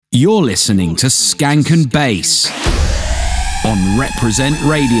You're listening to Skank and Bass on Represent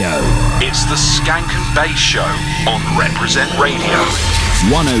Radio. It's the Skank and Bass Show on Represent Radio.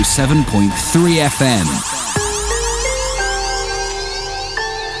 107.3 FM.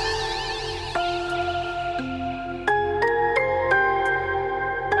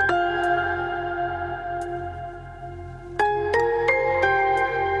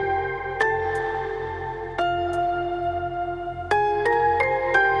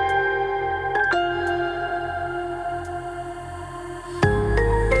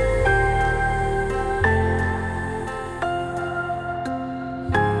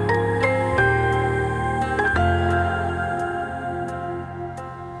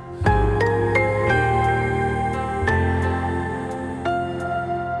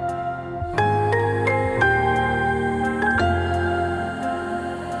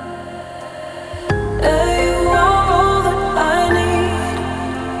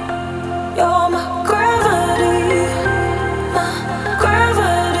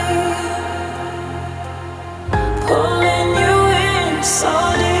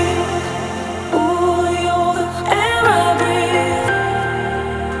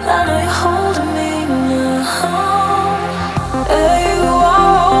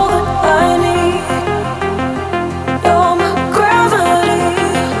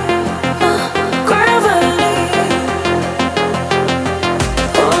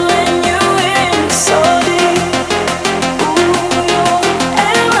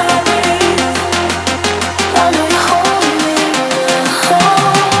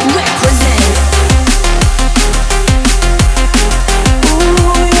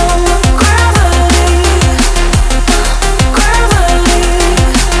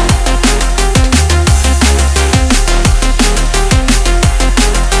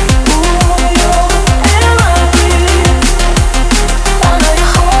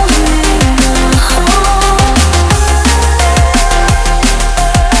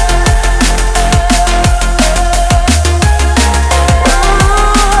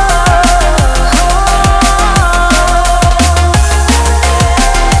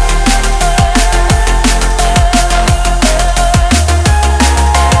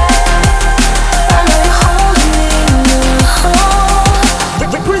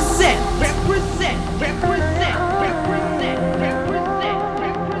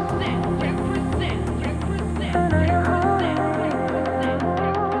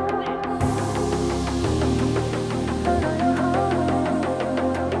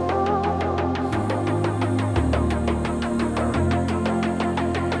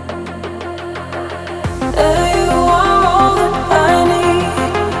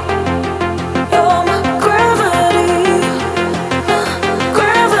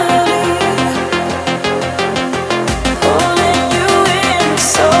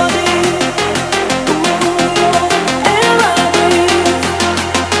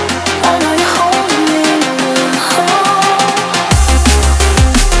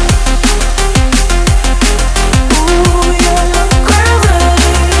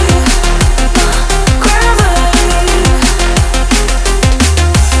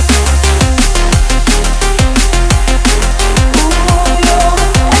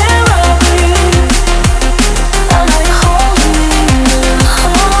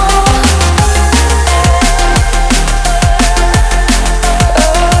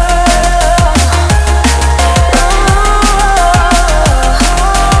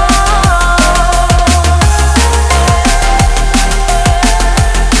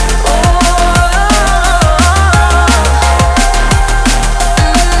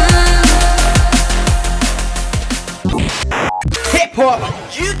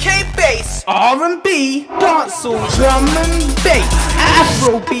 R&B, dancehall, drum and bass,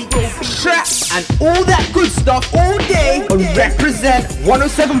 Afrobeat, trap, and all that good stuff all day on Represent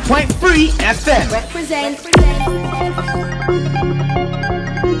 107.3 FM. Represent.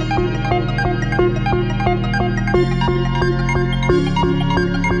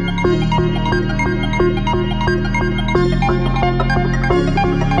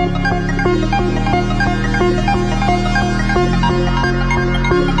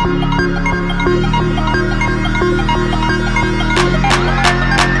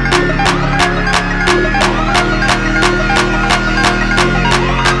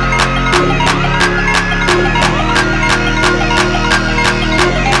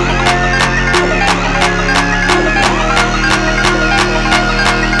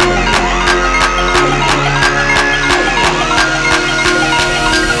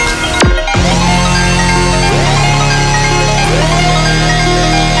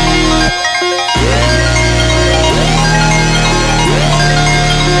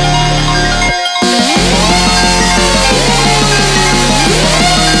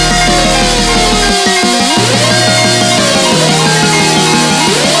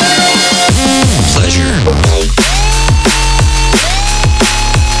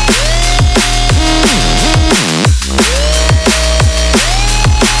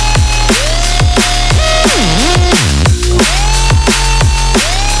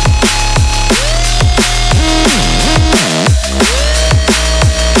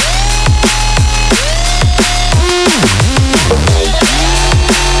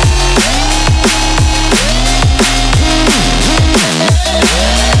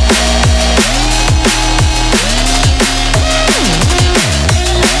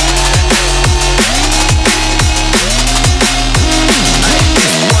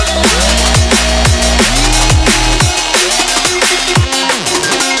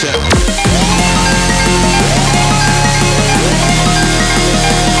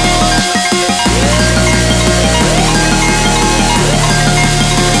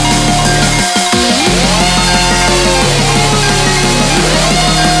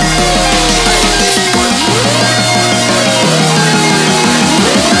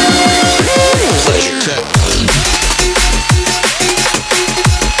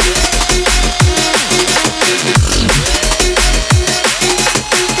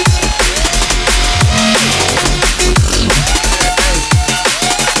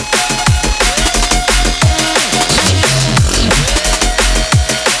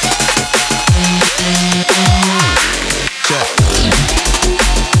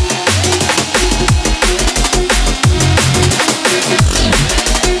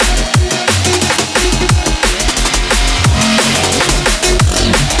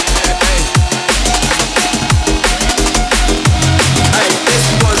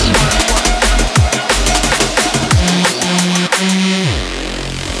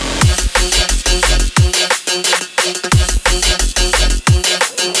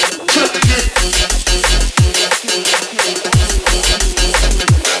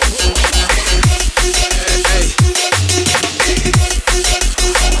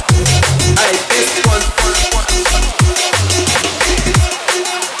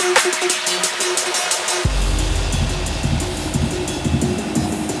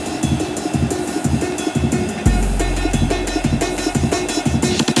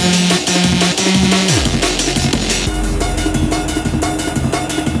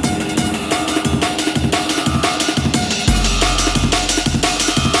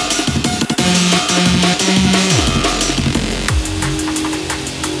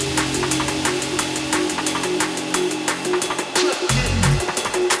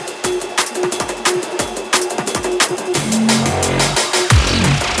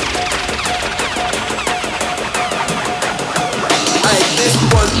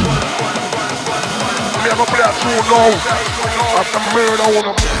 gonna play that tune now. After murder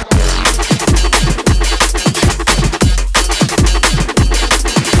on them.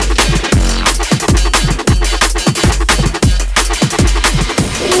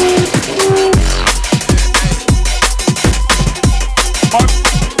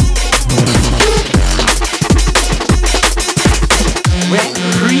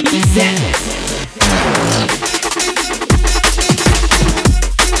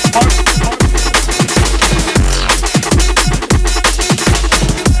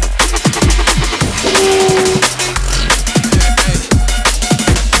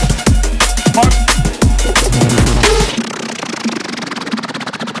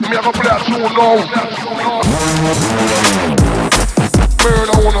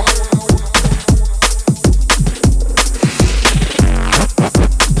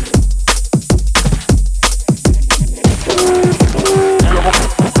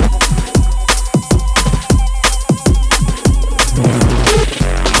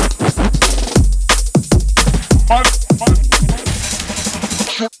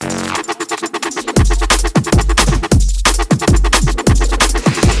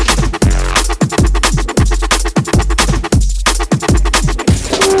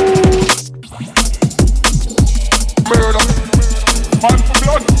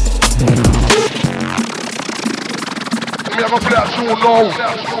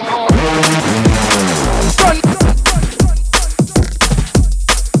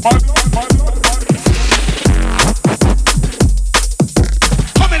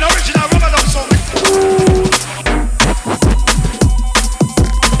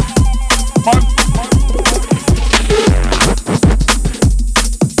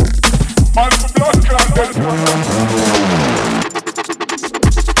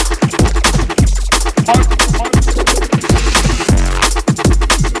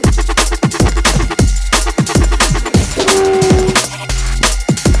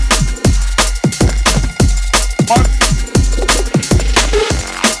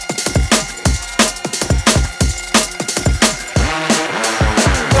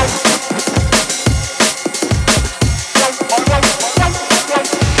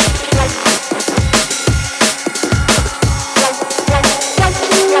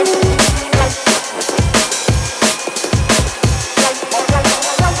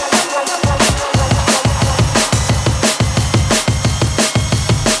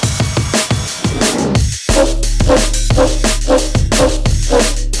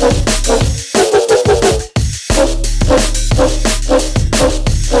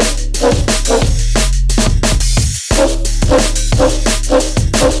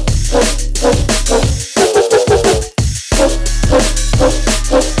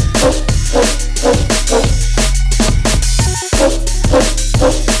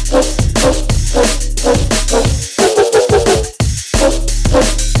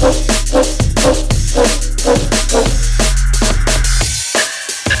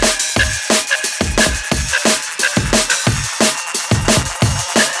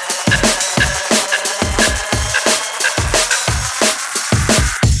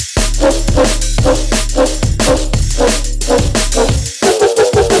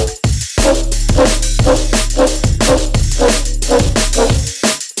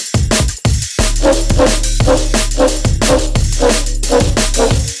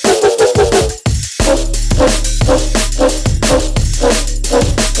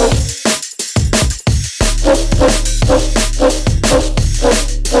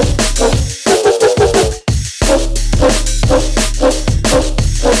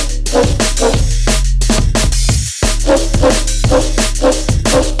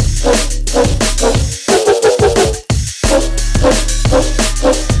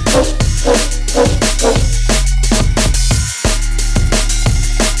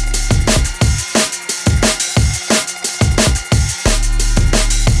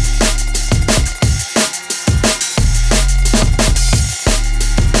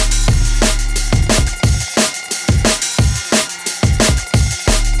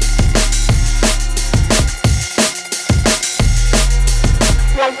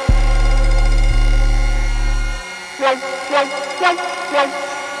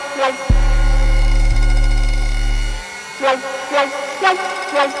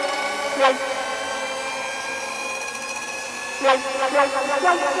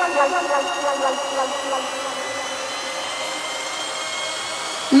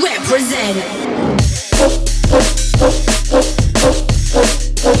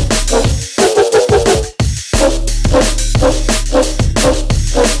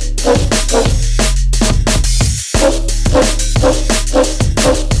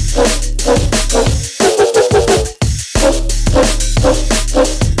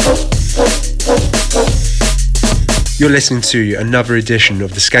 You're listening to another edition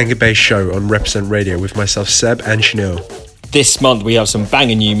of the Skank and Bass Show on Represent Radio with myself, Seb, and Chanel. This month we have some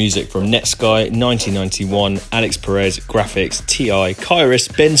banging new music from Netsky, 1991, Alex Perez, Graphics, T.I.,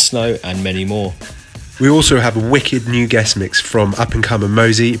 Kairos, Ben Snow, and many more. We also have a wicked new guest mix from up-and-comer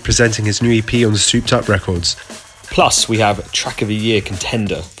Mosey presenting his new EP on Souped Up Records. Plus, we have Track of the Year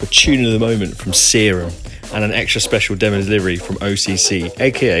contender for Tune of the Moment from Serum and an extra special demo delivery from OCC,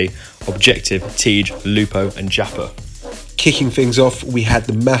 aka Objective, Tej, Lupo, and Jappa. Kicking things off, we had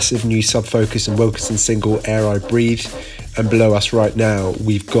the massive new Subfocus and Wilkinson single Air I Breathe, and below us right now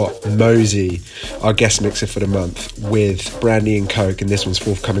we've got Mosey, our guest mixer for the month, with Brandy and Coke, and this one's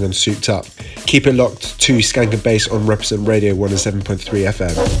forthcoming on Souped Up. Keep it locked to Skank and Bass on Represent Radio 107.3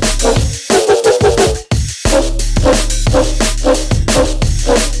 FM.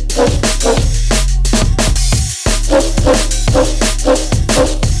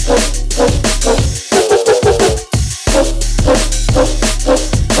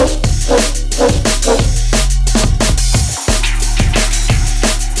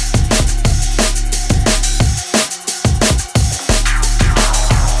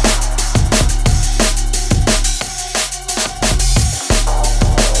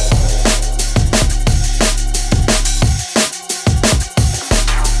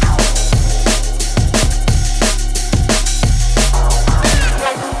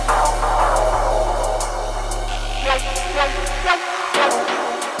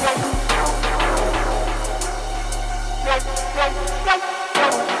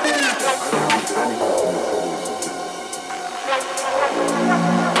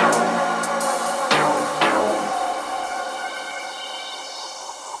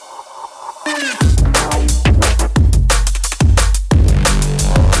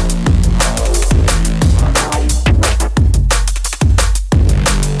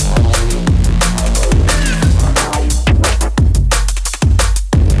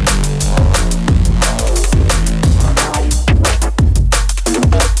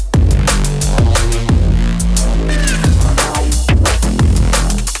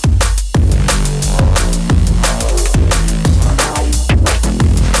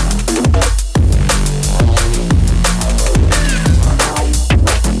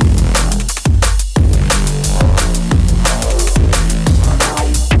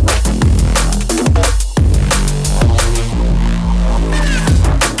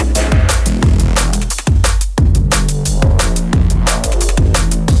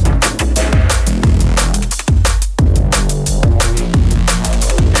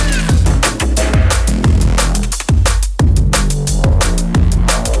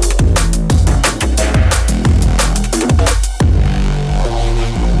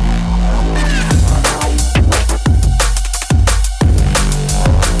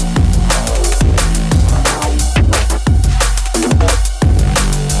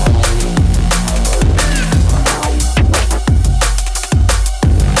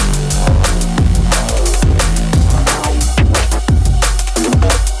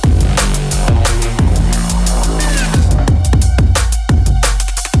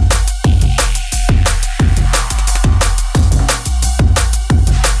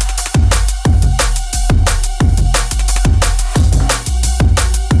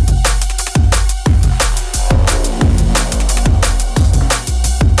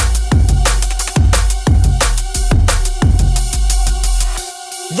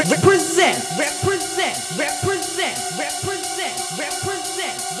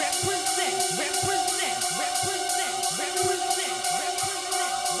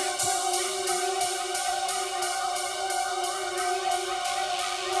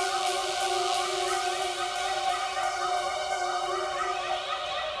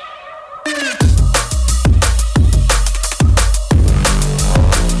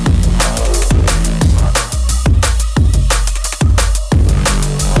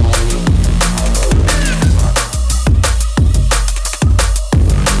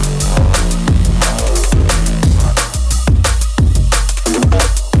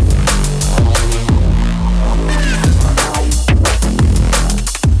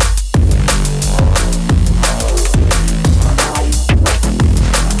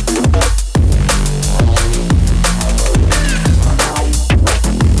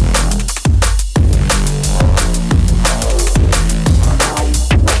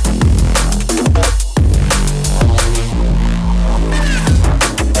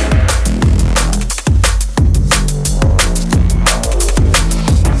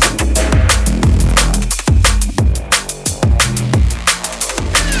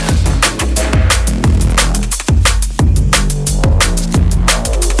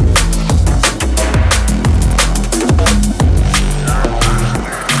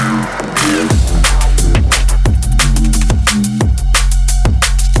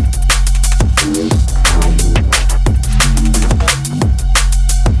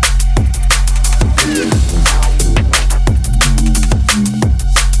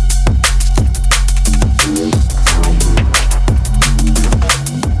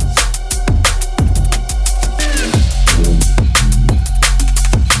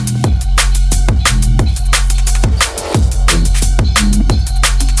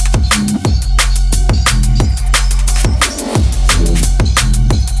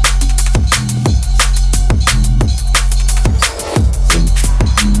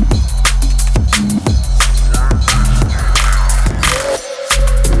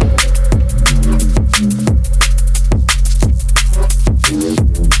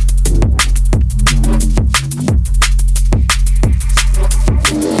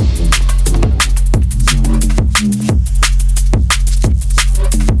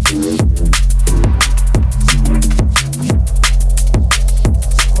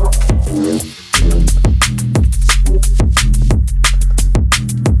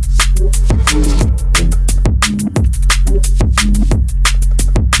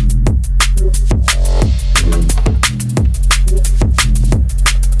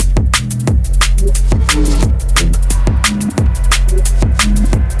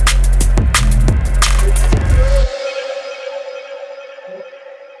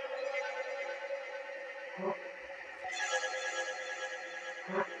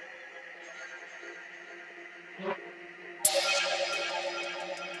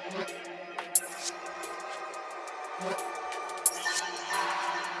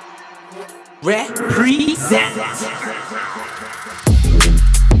 Represent.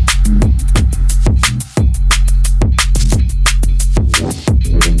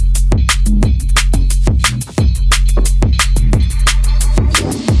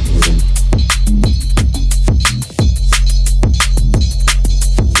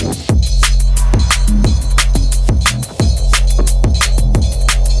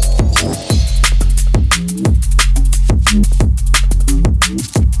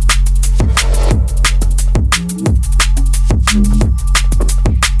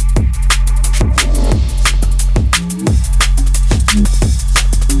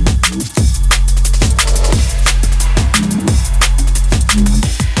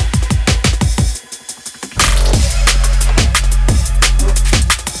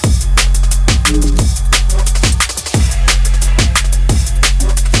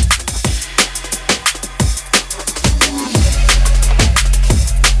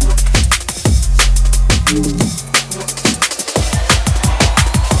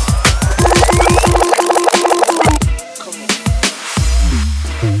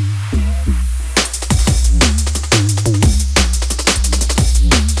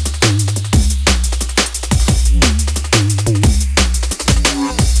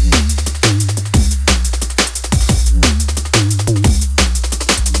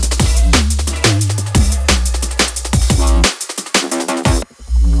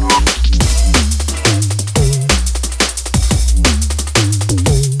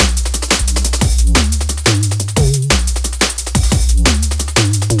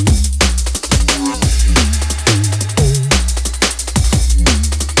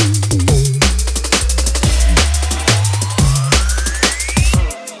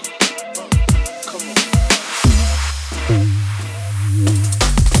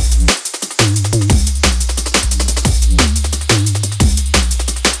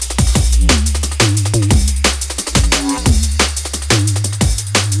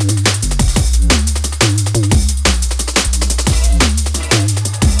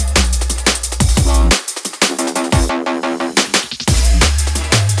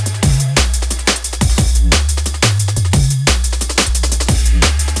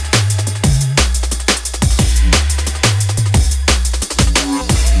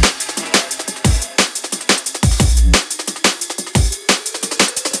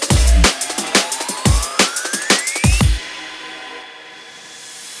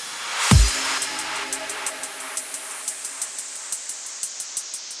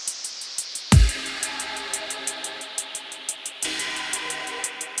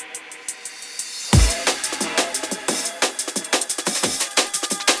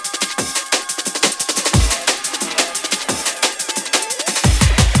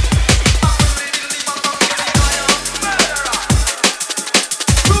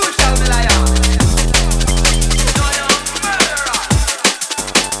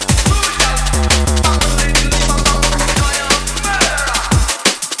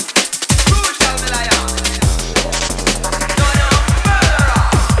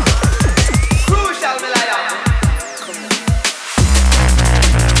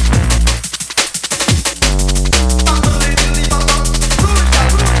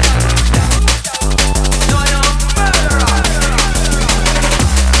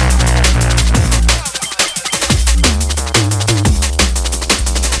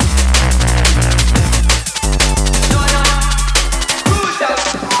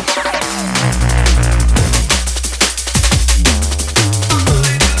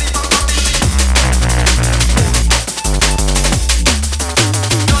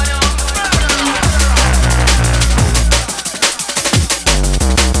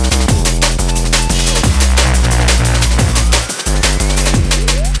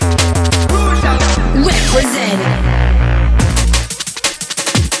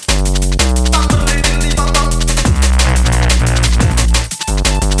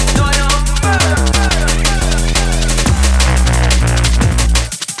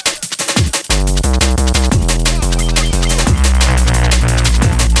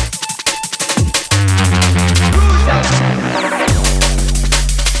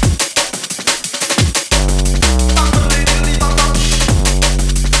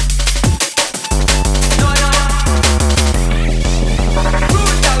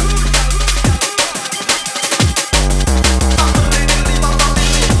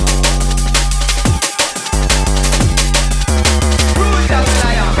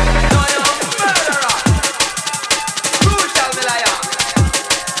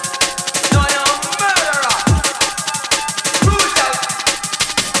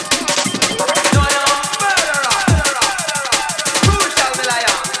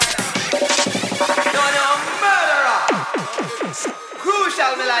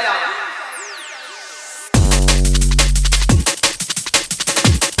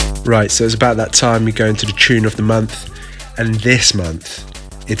 Right, so it's about that time we go into the tune of the month, and this month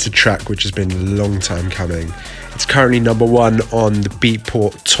it's a track which has been a long time coming. It's currently number 1 on the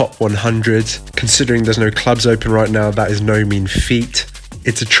Beatport Top 100. Considering there's no clubs open right now, that is no mean feat.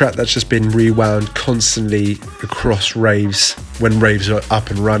 It's a track that's just been rewound constantly across raves when raves are up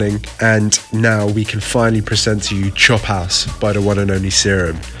and running, and now we can finally present to you Chop House by the one and only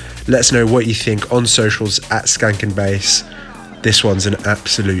Serum. Let us know what you think on socials at Skank and Bass. This one's an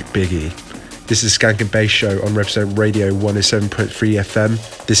absolute biggie. This is Skank and Bass Show on Represent Radio 107.3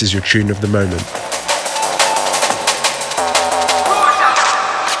 FM. This is your tune of the moment.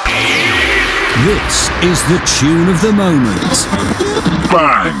 This is the tune of the moment.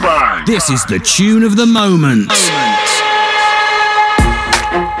 Bang, bang. This is the tune of the moment.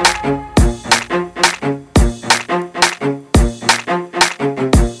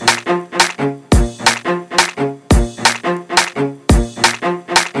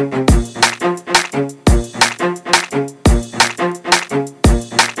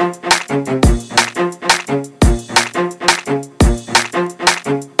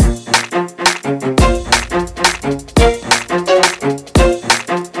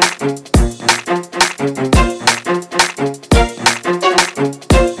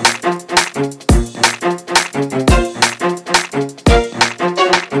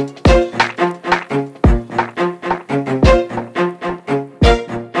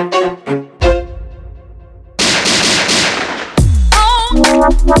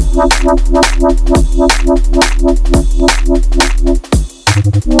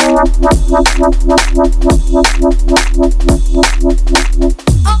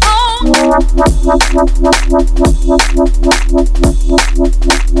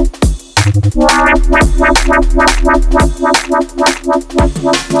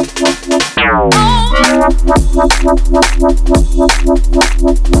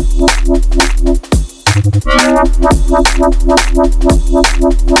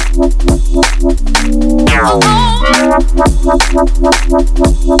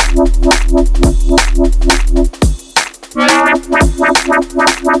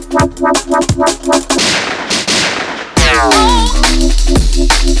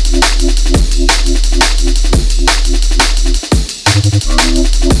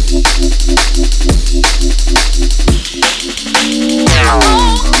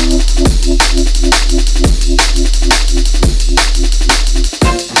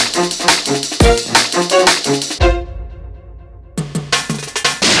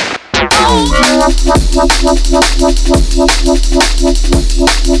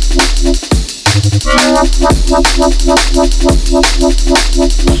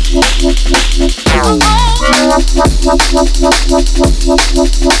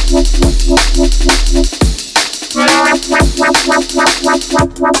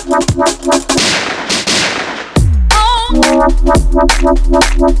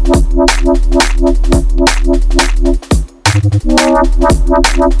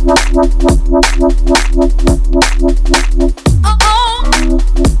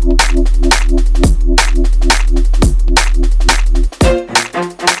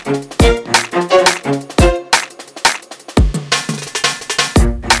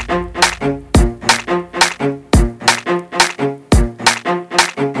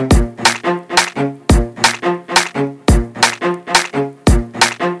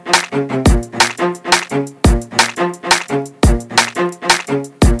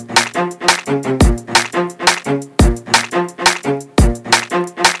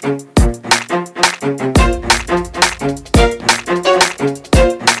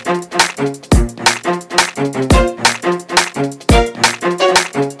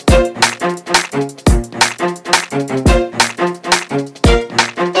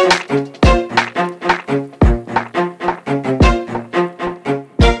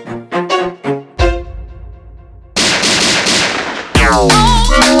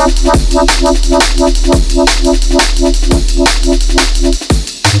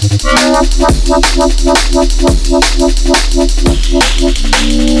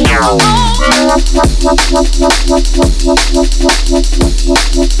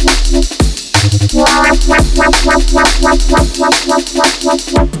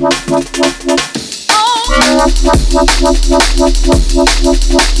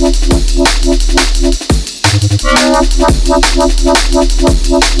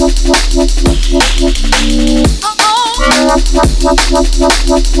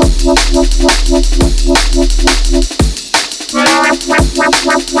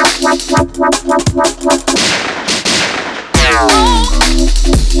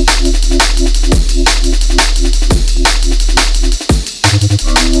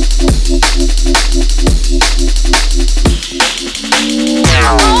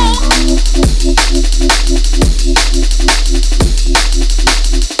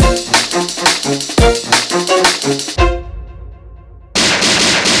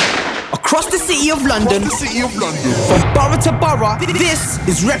 London. From borough to borough, this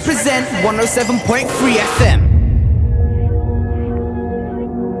is Represent 107.3 FM.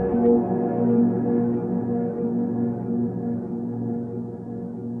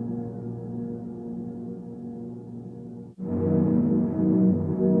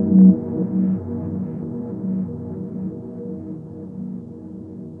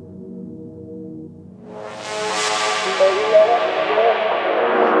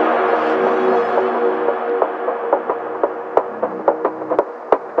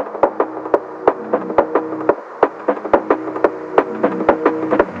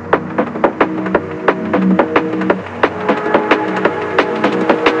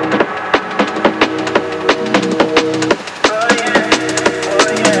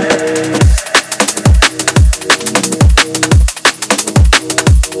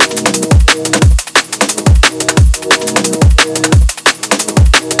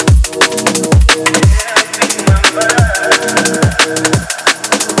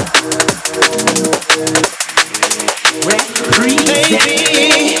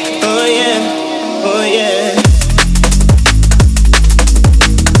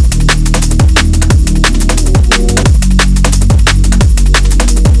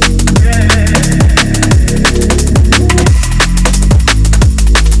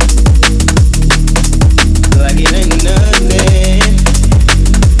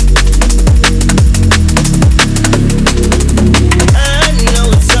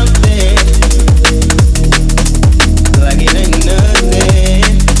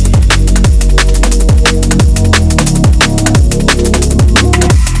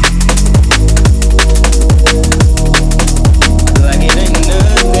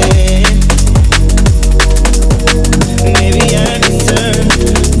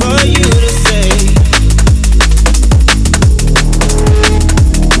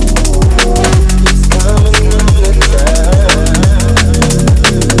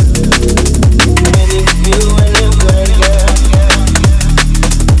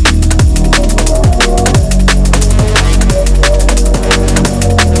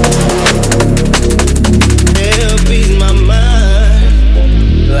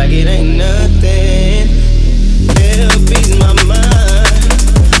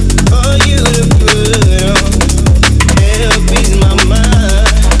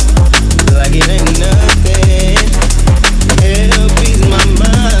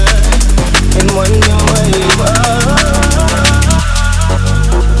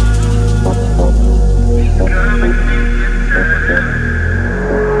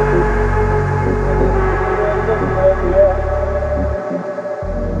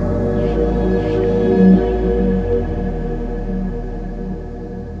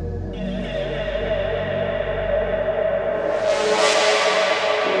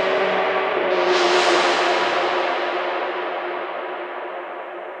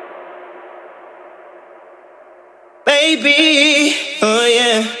 Baby, oh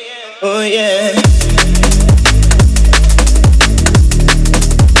yeah, oh yeah.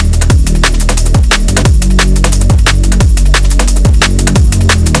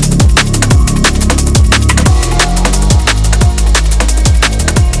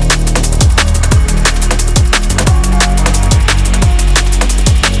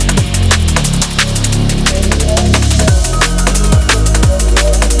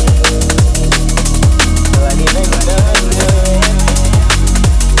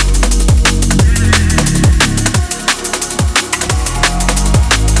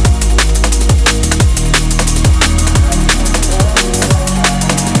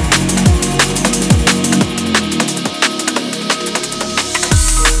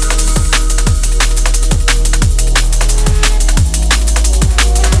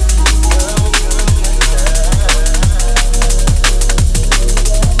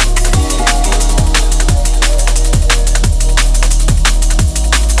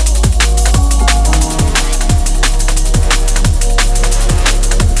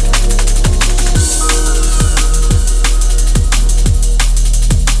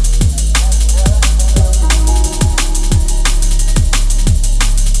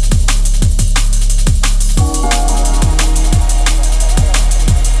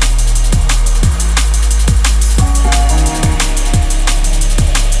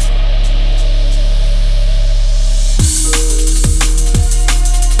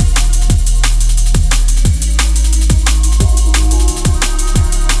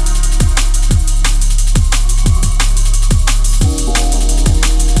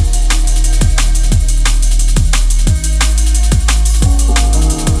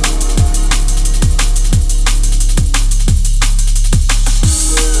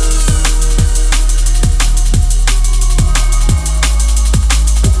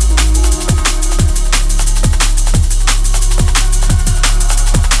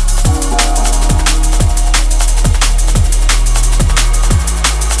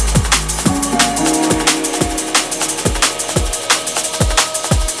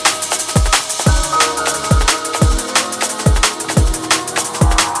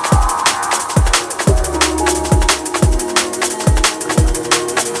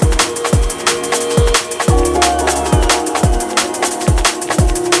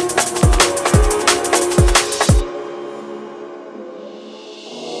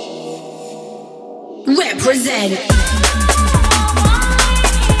 Represent.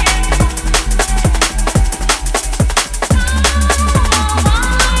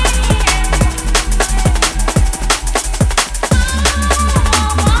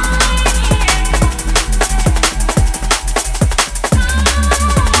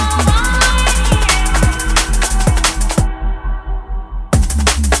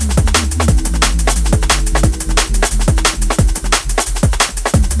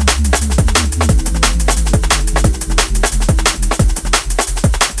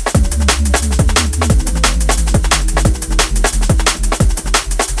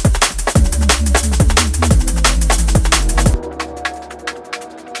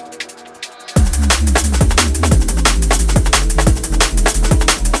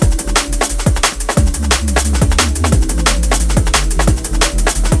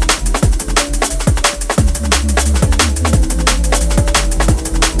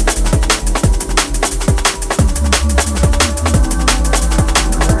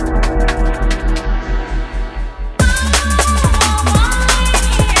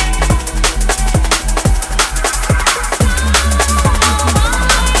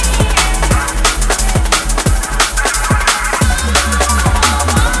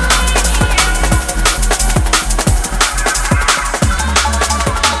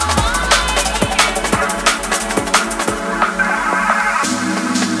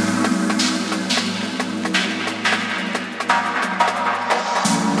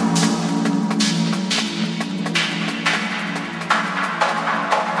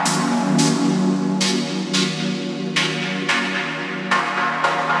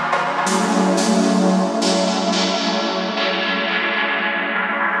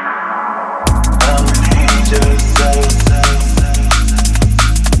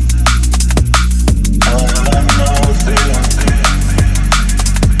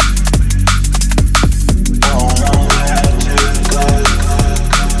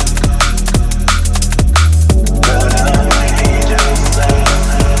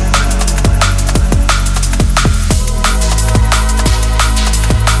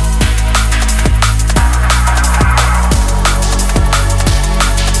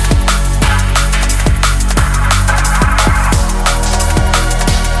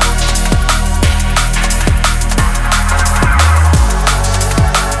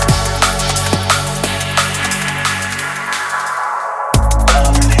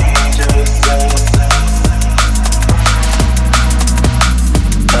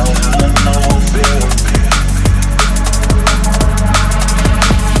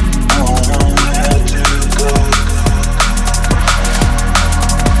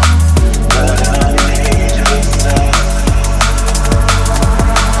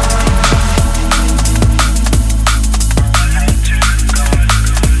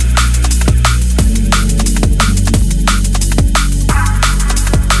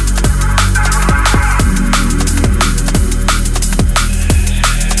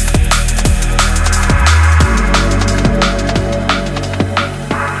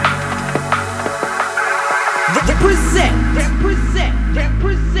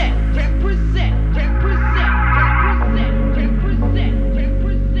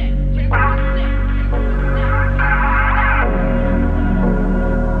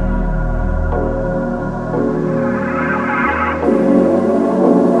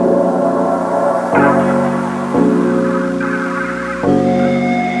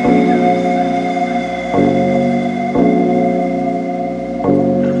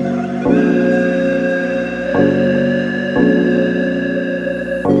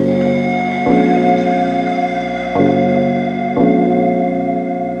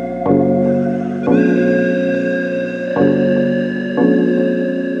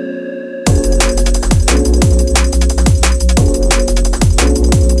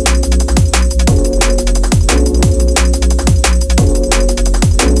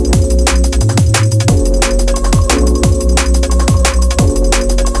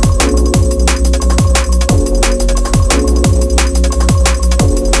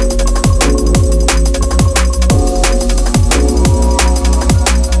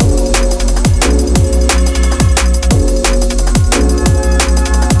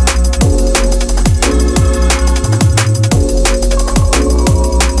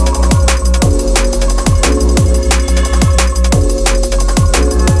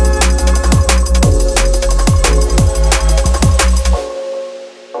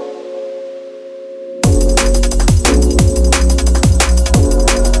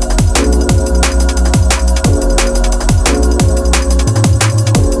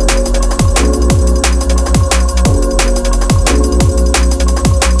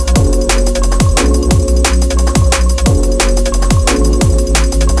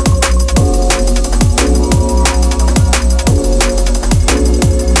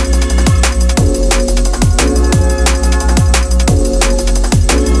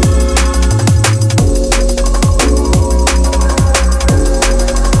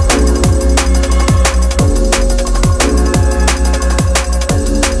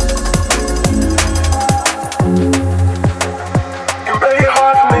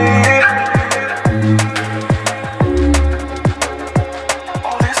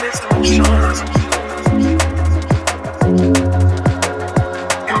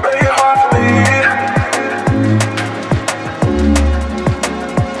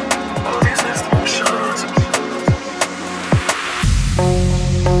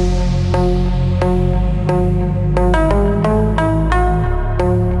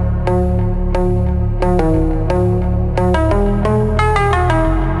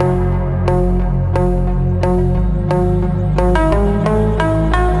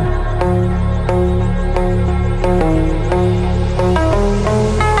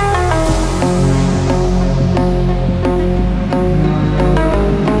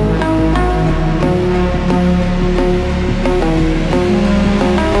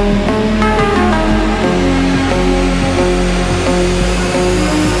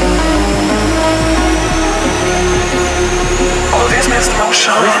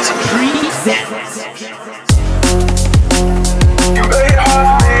 You made it hard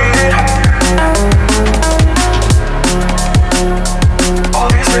for me. All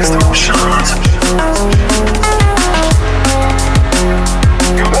these mixed emotions.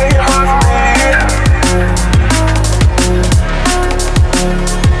 You made it hard for me.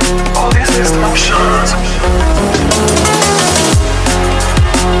 All these mixed emotions.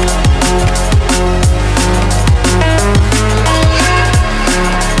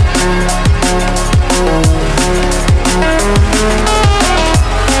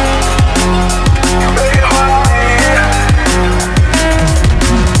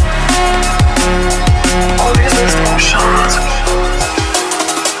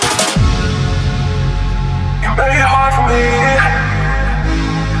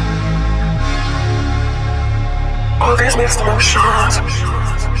 Mixed emotions.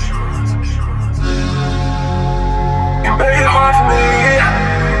 You made it hard for me.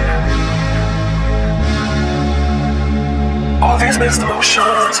 All these mixed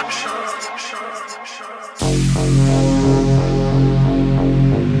emotions.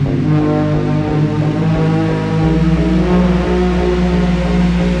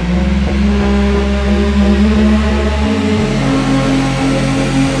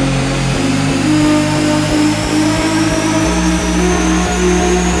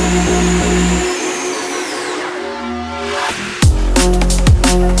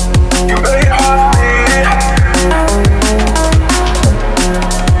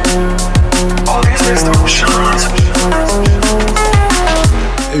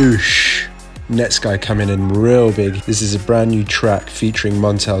 Netsky coming in real big. This is a brand new track featuring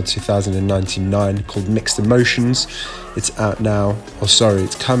Montel 2099 called Mixed Emotions. It's out now,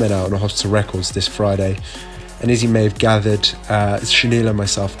 it's coming out on Hospital Records this Friday. And as you may have gathered, Shanil and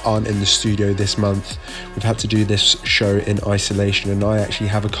myself aren't in the studio this month. We've had to do this show in isolation, and I actually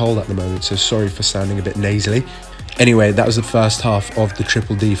have a cold at the moment, so sorry for sounding a bit nasally. Anyway, that was the first half of the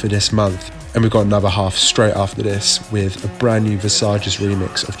Triple D for this month. And we've got another half straight after this with a brand new Versages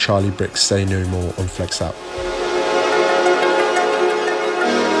remix of Charlie Brick's Say No More on Flex Out.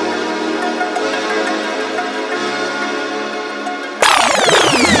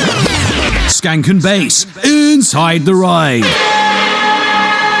 Skank and Bass, inside the ride.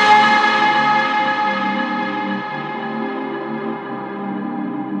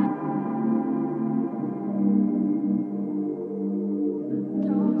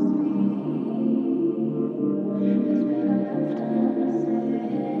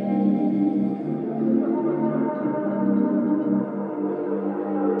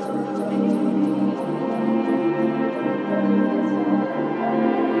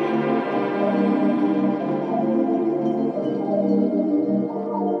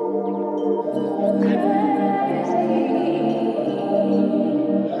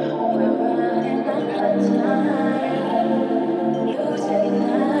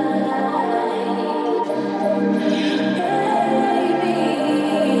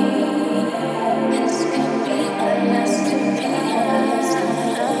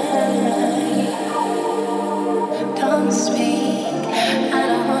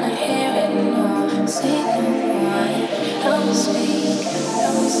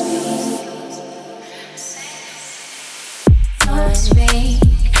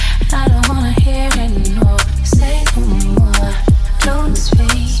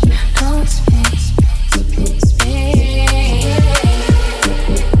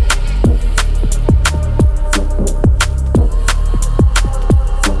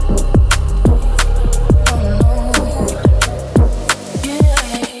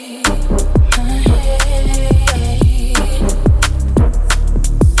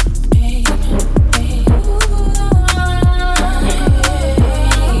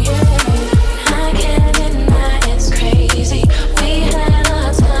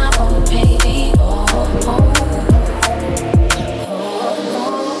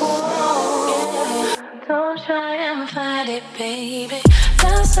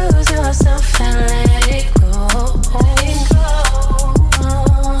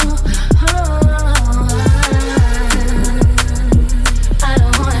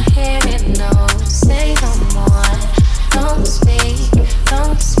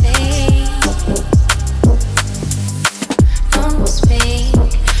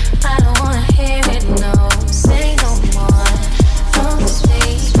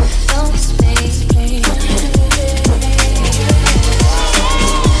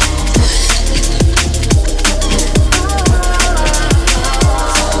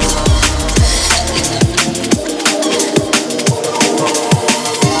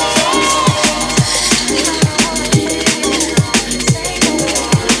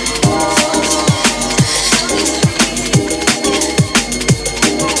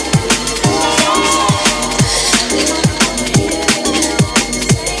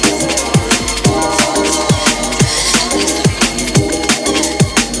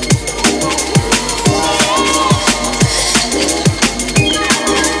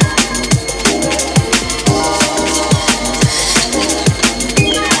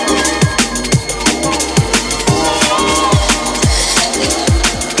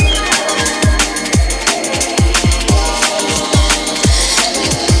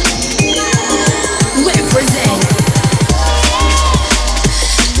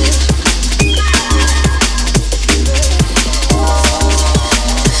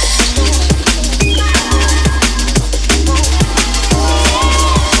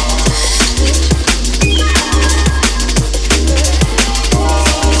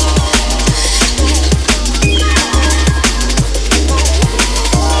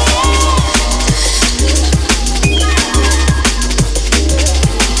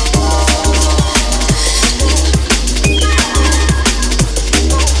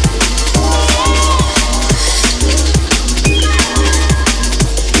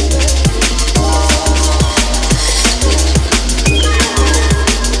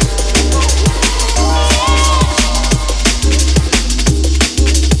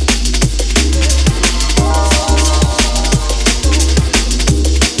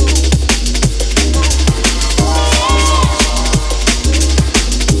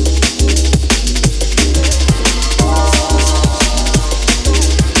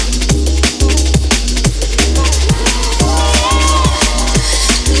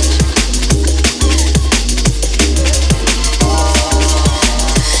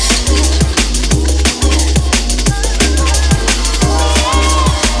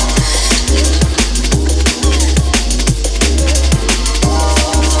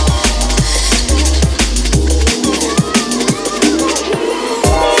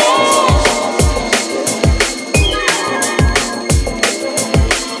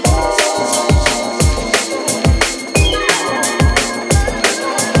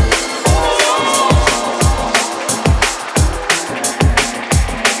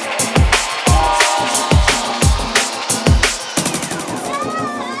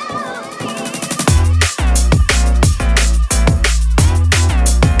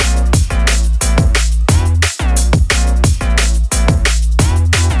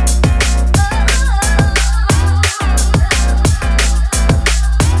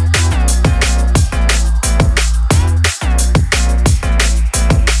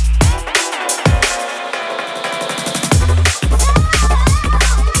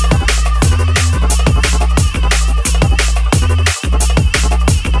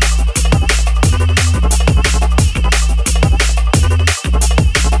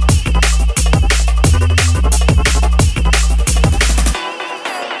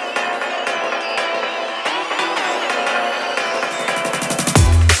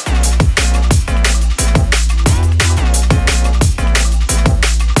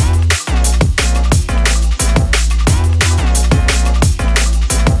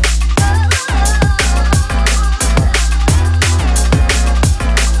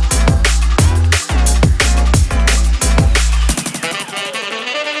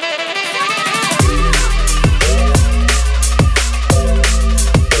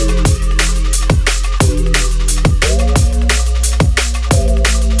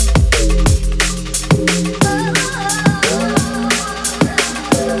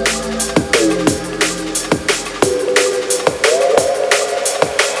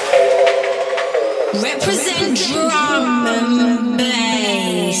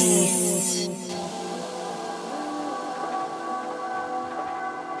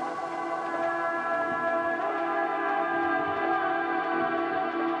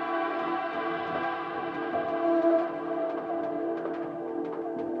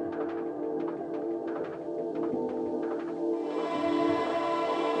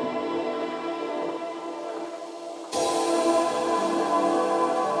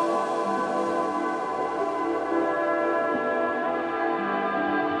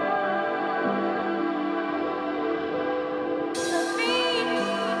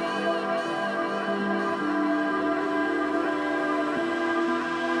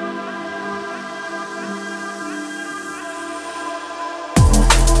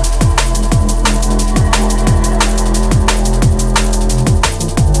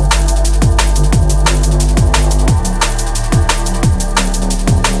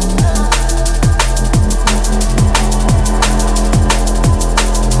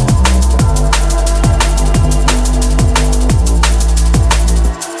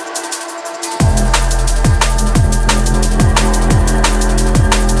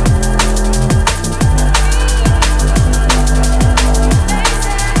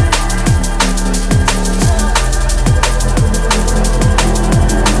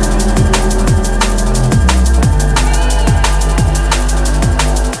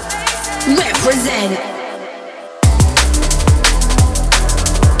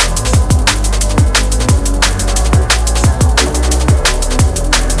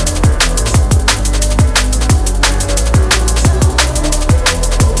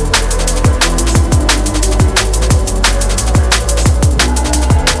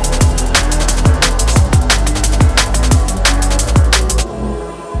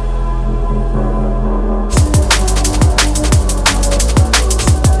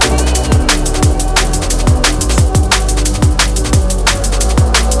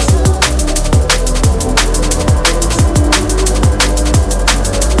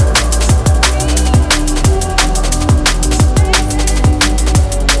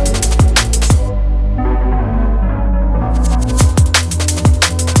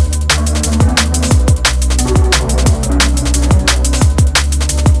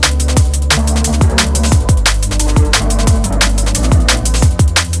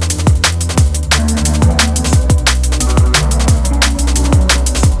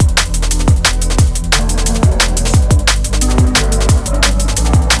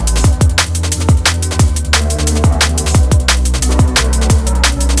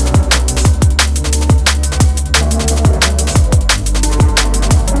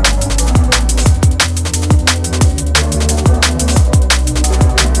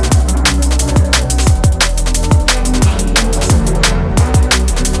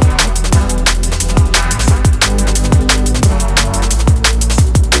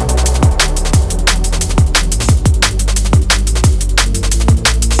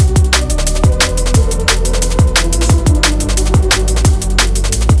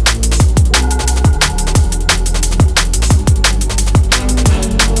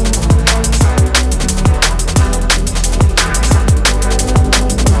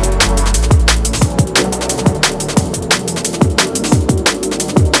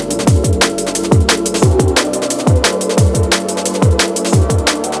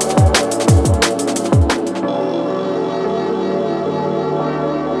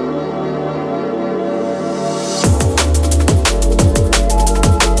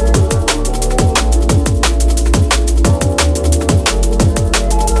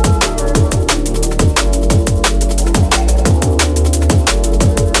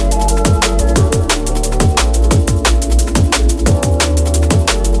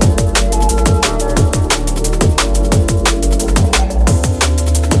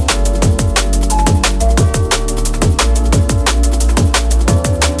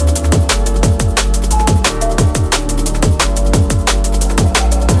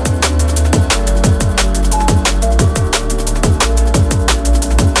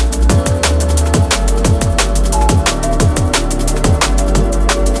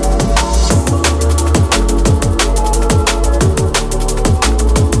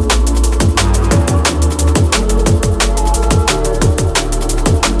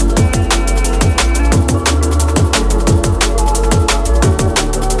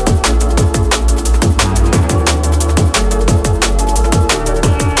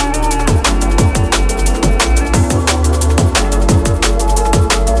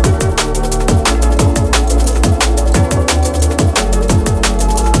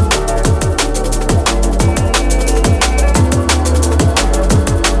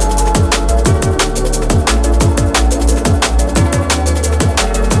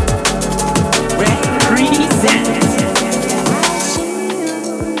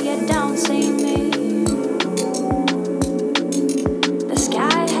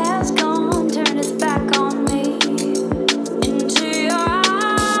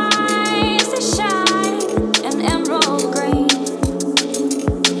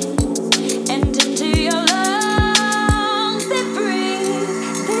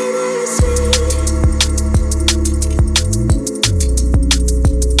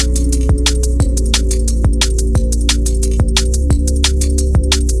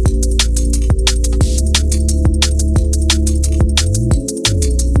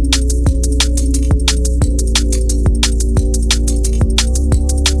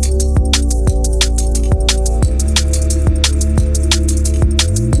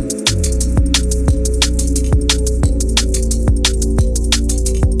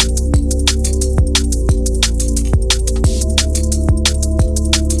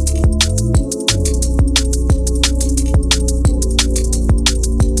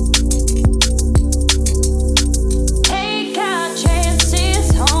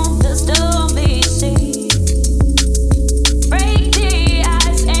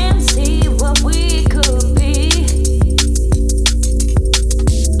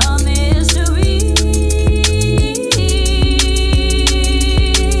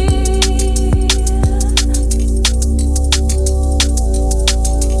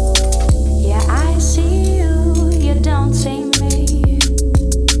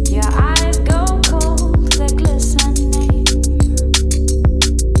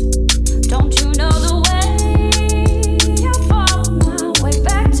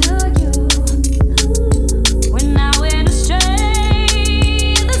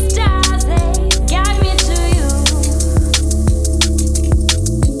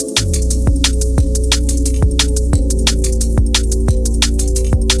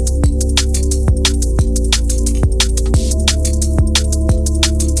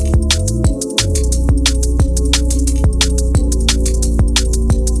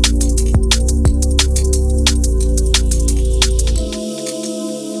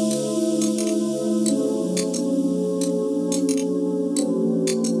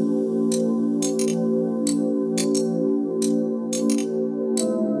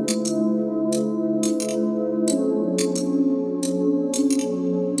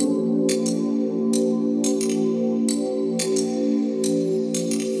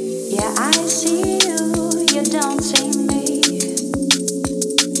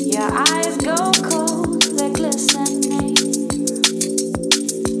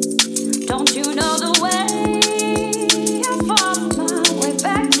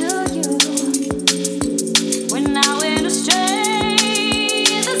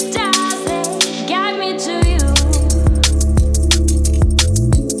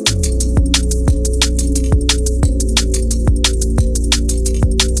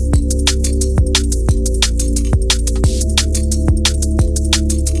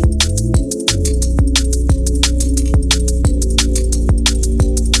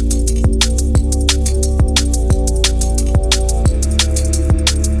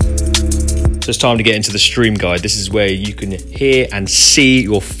 It's time to get into the stream guide. This is where you can hear and see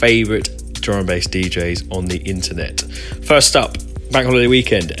your favourite drum and bass DJs on the internet. First up, Bank Holiday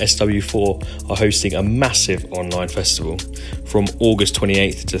Weekend, SW4 are hosting a massive online festival from August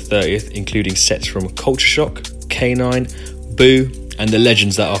 28th to 30th, including sets from Culture Shock, K9, Boo, and the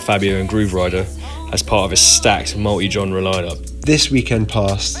legends that are Fabio and Groove Rider as part of a stacked multi-genre lineup. This weekend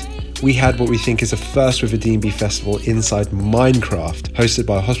past, we had what we think is a first with a D&B festival inside Minecraft, hosted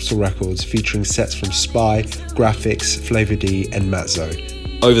by Hospital Records, featuring sets from Spy, Graphics, Flavor D, and Matzo.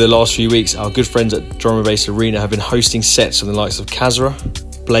 Over the last few weeks, our good friends at Drum and Bass Arena have been hosting sets from the likes of Kazra,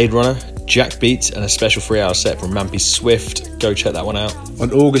 Blade Runner, Jack Beats, and a special 3-hour set from Rampy Swift. Go check that one out.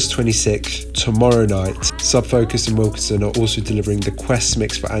 On August 26th, tomorrow night, Subfocus and Wilkinson are also delivering the Quest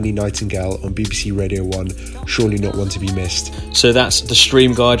mix for Annie Nightingale on BBC Radio 1, surely not one to be missed. So that's the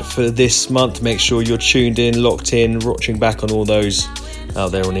stream guide for this month. Make sure you're tuned in, locked in, watching back on all those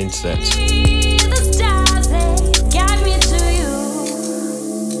out there on the internet.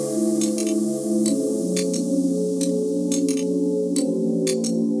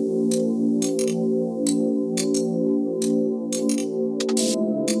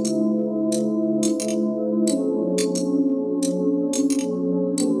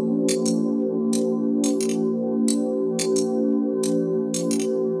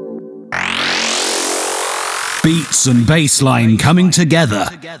 Beats and bassline coming together.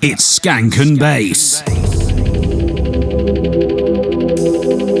 It's Skank and Bass.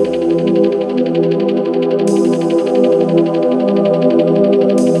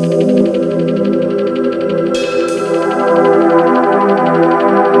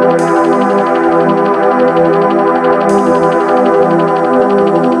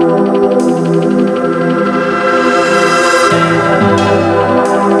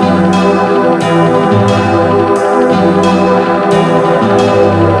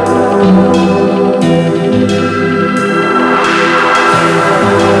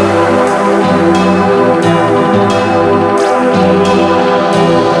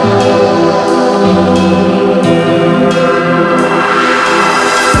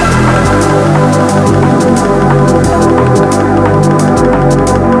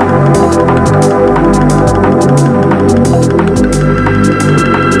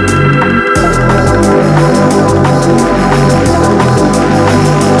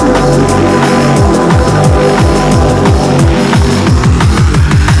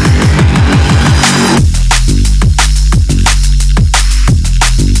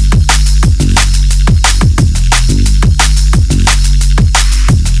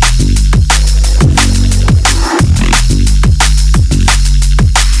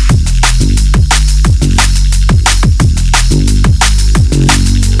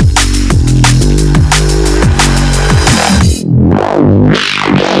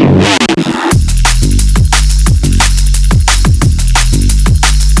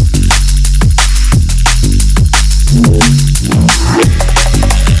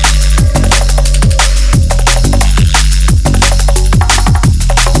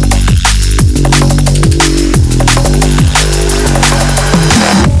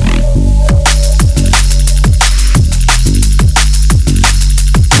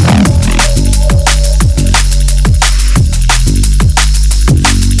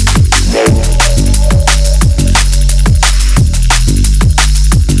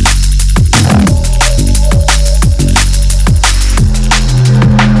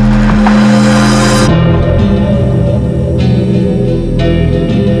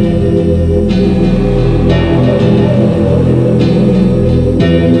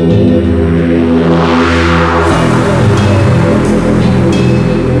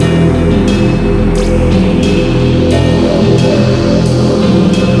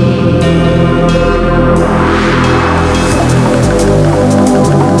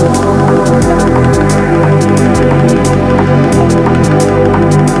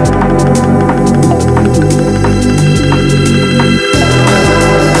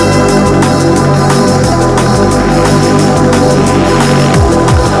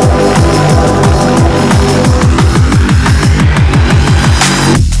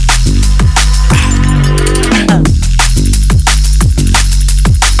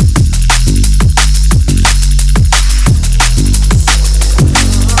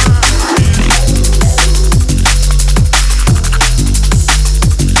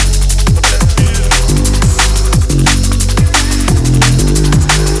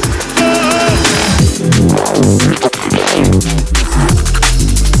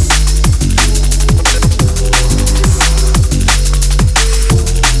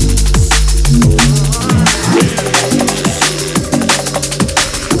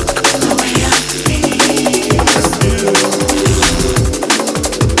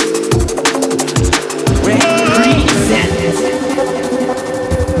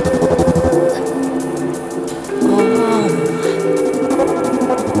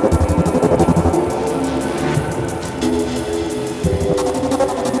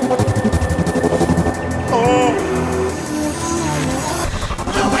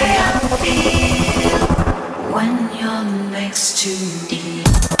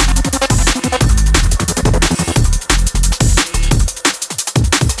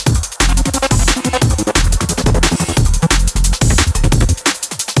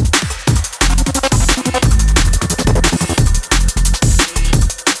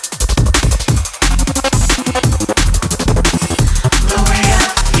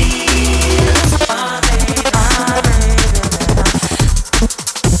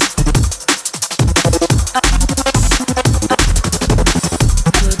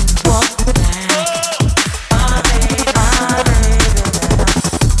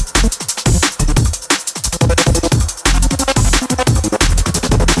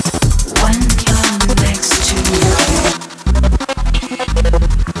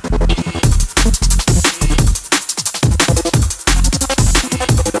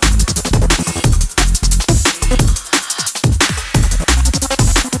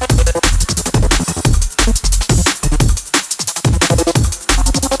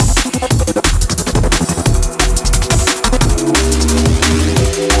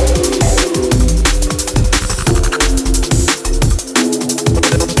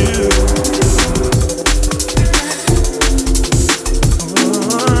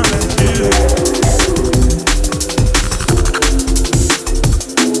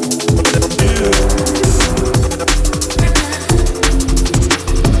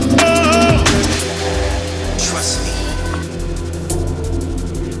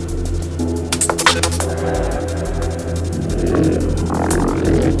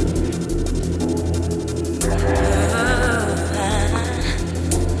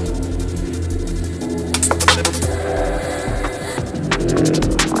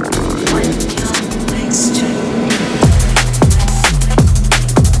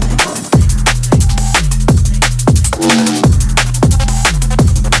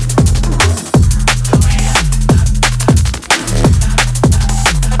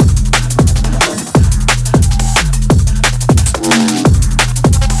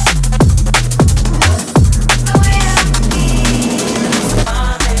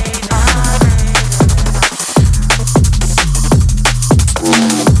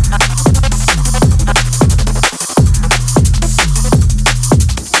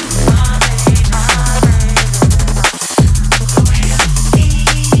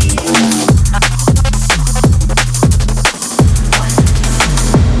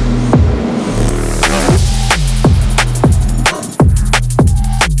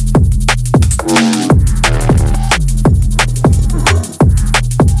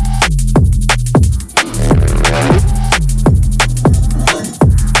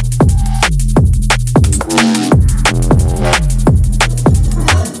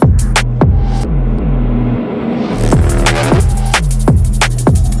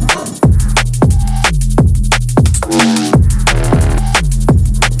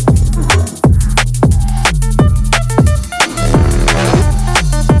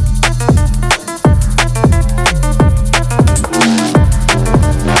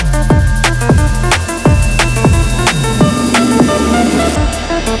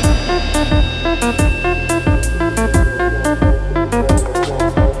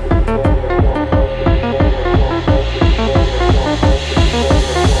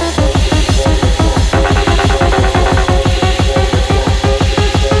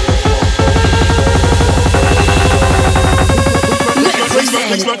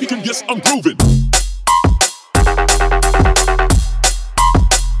 Yes, I'm grooving.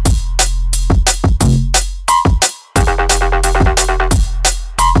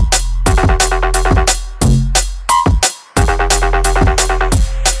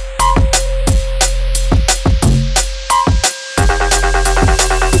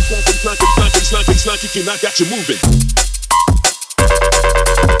 Kicking, I got you moving.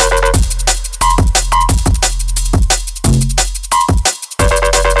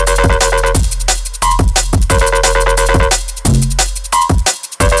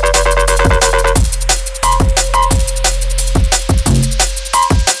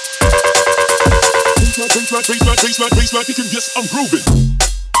 Baseline kicking, yes, I'm grooving.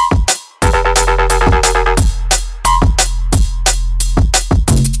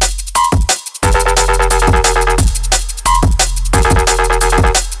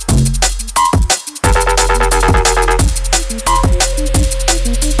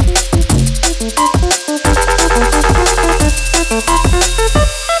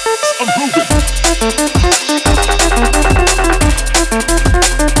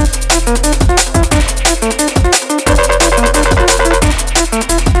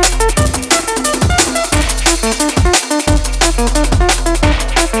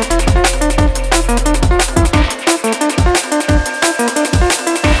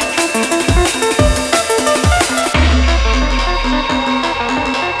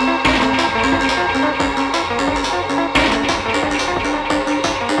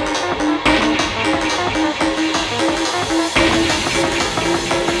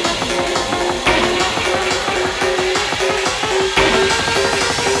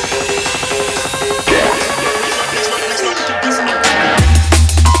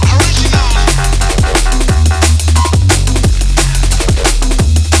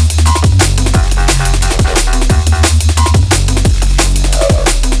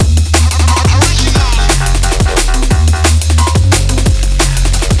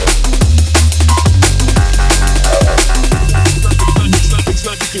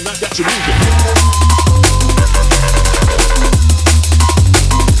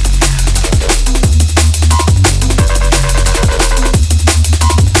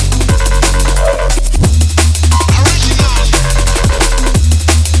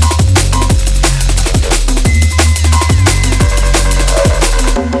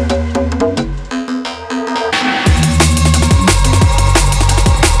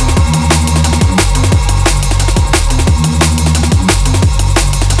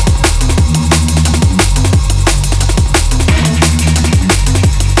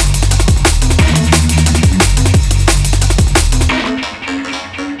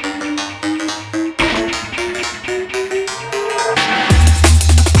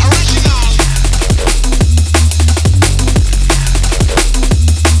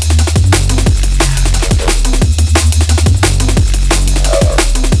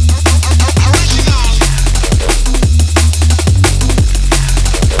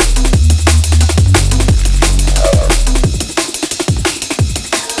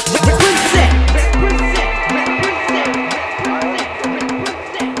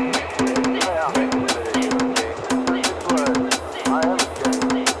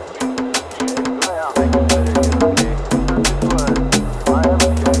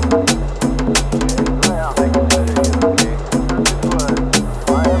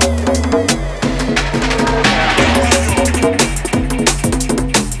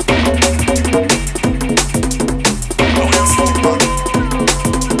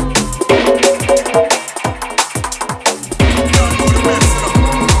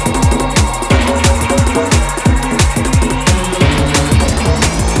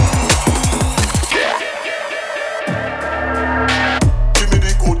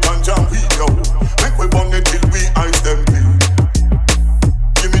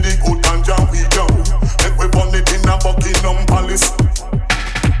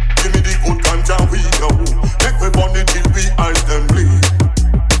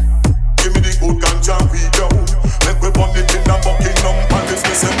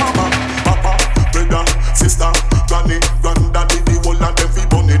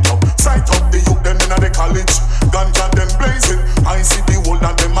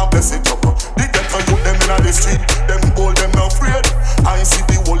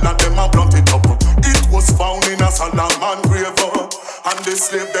 the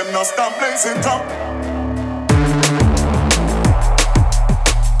slave them now stop blazing top.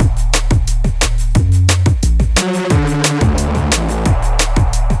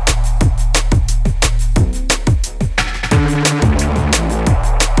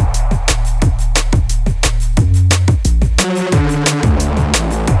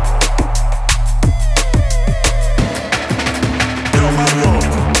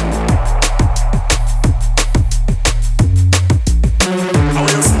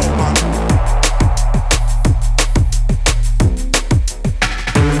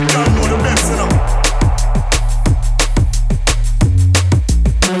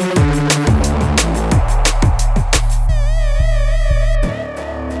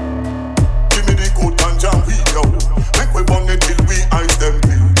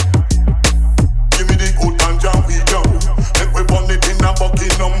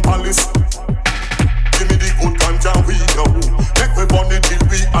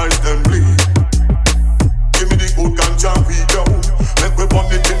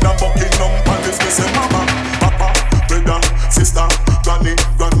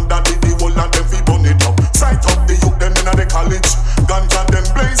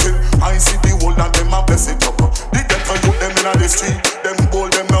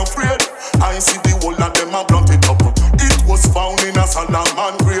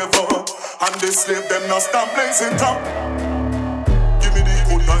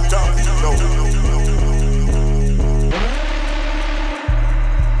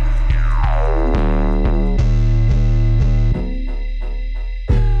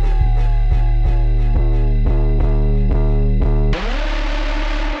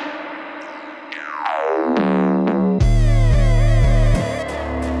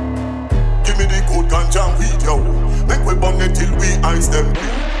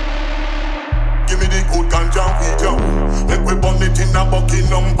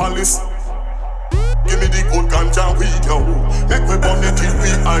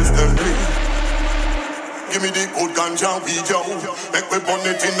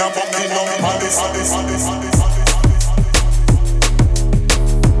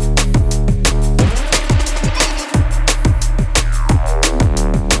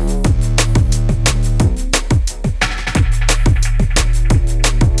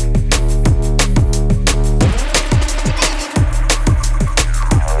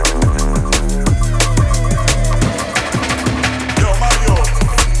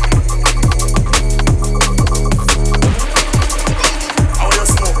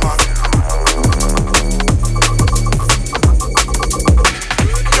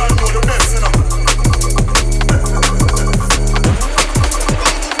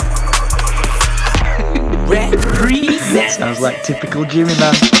 Sounds like typical Jimmy,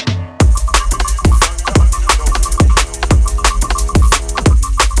 man.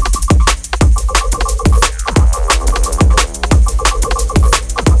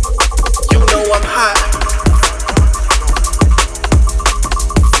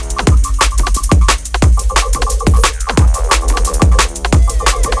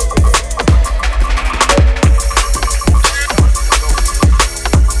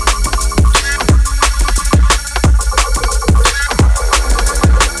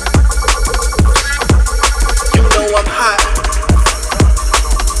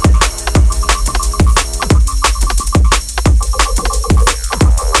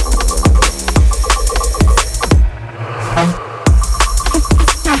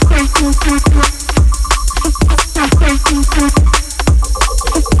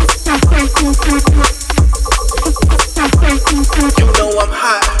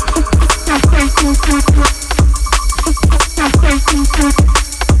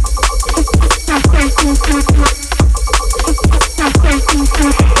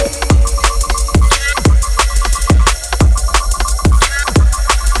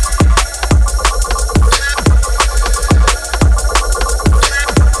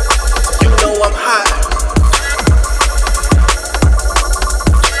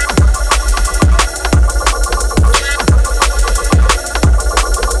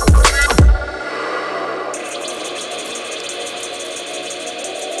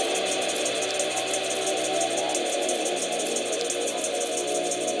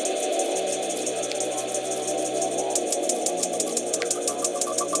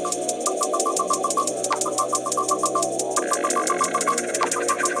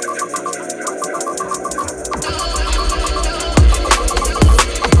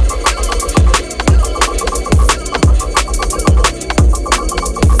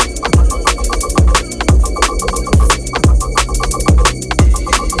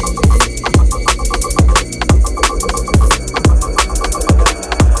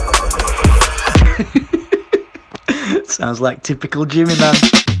 Sounds like typical Jimmy, man.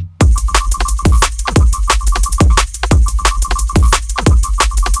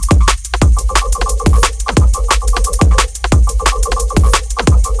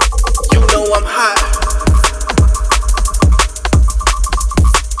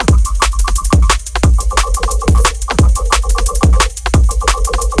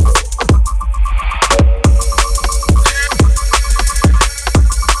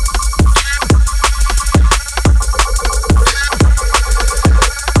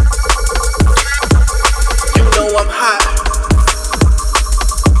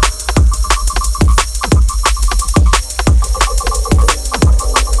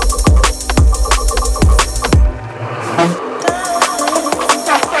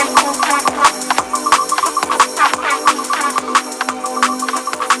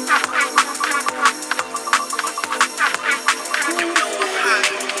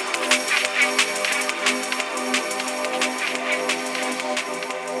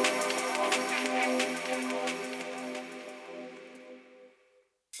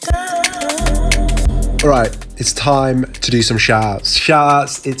 Alright, it's time to do some shout-outs.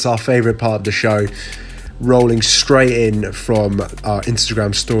 Shout-outs, it's our favourite part of the show, rolling straight in from our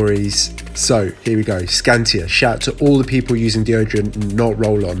Instagram stories. So, here we go. Scantia, shout out to all the people using deodorant and not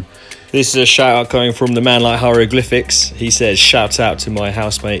roll-on. This is a shout out coming from the man like hieroglyphics. He says, shout out to my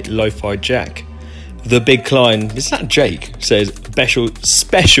housemate Lo-Fi Jack. The Big Klein, is that Jake? Says,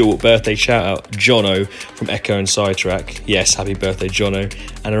 special birthday shout out, Jono from Echo and Sidetrack. Yes, happy birthday, Jono.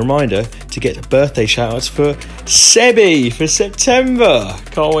 And a reminder to get birthday shout outs for Sebi for September.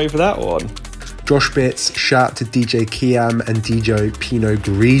 Can't wait for that one. Josh Bits, shout out to DJ Kiam and DJ Pino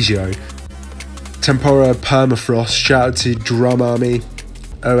Grigio. Tempora Permafrost, shout out to Drum Army.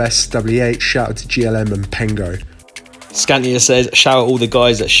 OSW8, shout out to GLM and Pengo. Scantia says, shout out all the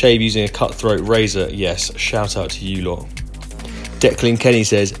guys that shave using a cutthroat razor. Yes, shout out to you lot. Declan Kenny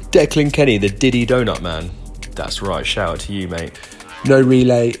says, Declan Kenny, the Diddy Donut Man. That's right, shout out to you, mate. No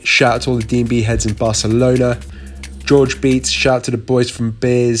Relay, shout out to all the D&B heads in Barcelona. George Beats, shout out to the boys from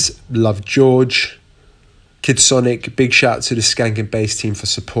Beers, love George. Kid Sonic, big shout out to the Skank and Bass team for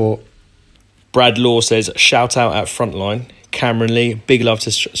support. Brad Law says, shout out at Frontline. Cameron Lee, big love to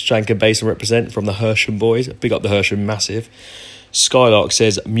Skank and Bass and Represent from the Hersham boys. Big up the Hersham, massive. Skylark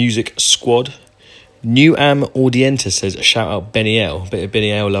says, Music Squad. New Am Audienta says, shout out Benny L. Bit of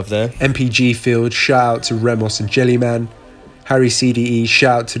Benny L love there. MPG Field, shout out to Remos and Jellyman. Harry CDE,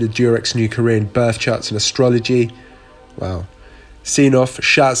 shout out to the Durex New Korean birth charts and astrology. Wow. Seenoff,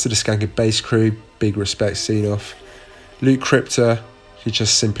 shouts to the Skank and Bass crew. Big respect, Seenoff. Luke Crypta, he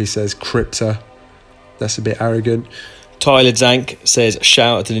just simply says Crypta. That's a bit arrogant. Tyler Zank says,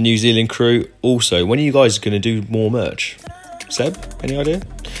 shout out to the New Zealand crew. Also, when are you guys going to do more merch? Seb, any idea?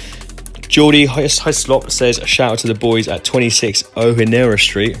 Geordie Hyslop says, shout out to the boys at 26 Ohinera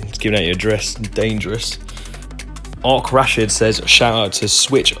Street. It's giving out your address, dangerous. Ark Rashid says, shout out to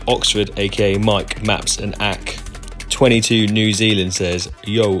Switch Oxford, aka Mike, Maps and Ack. 22 New Zealand says,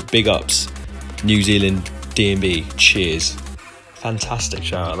 yo, big ups, New Zealand D&B, cheers. Fantastic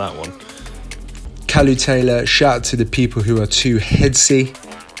shout out that one. Calu Taylor, shout out to the people who are too headsy.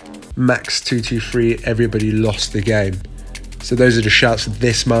 Max223, everybody lost the game. So those are the shouts for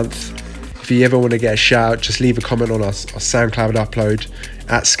this month. If you ever want to get a shout, just leave a comment on our SoundCloud upload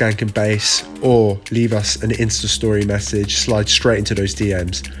at Skank and Bass, or leave us an Insta story message, slide straight into those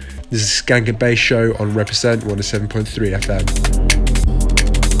DMs. This is Skank and Bass show on Represent 107.3 FM.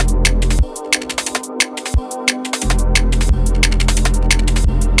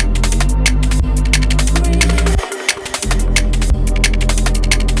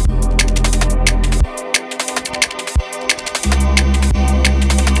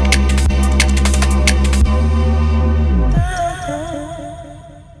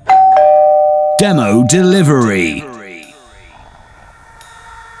 Demo delivery.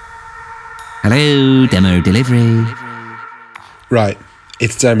 Hello, demo delivery. Right,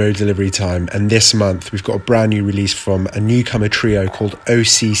 it's demo delivery time, and this month we've got a brand new release from a newcomer trio called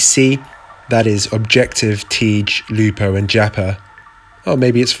OCC. That is Objective, Tej, Lupo and Jappa. Oh,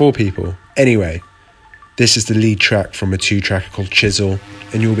 maybe it's 4 people. Anyway, this is the lead track from a 2-tracker called Chisel,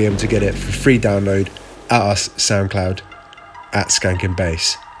 and you'll be able to get it for free download at us SoundCloud at Skank and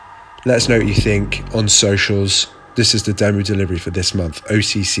Bass. Let us know what you think on socials. This is the demo delivery for this month,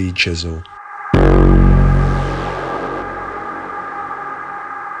 OCC Chisel.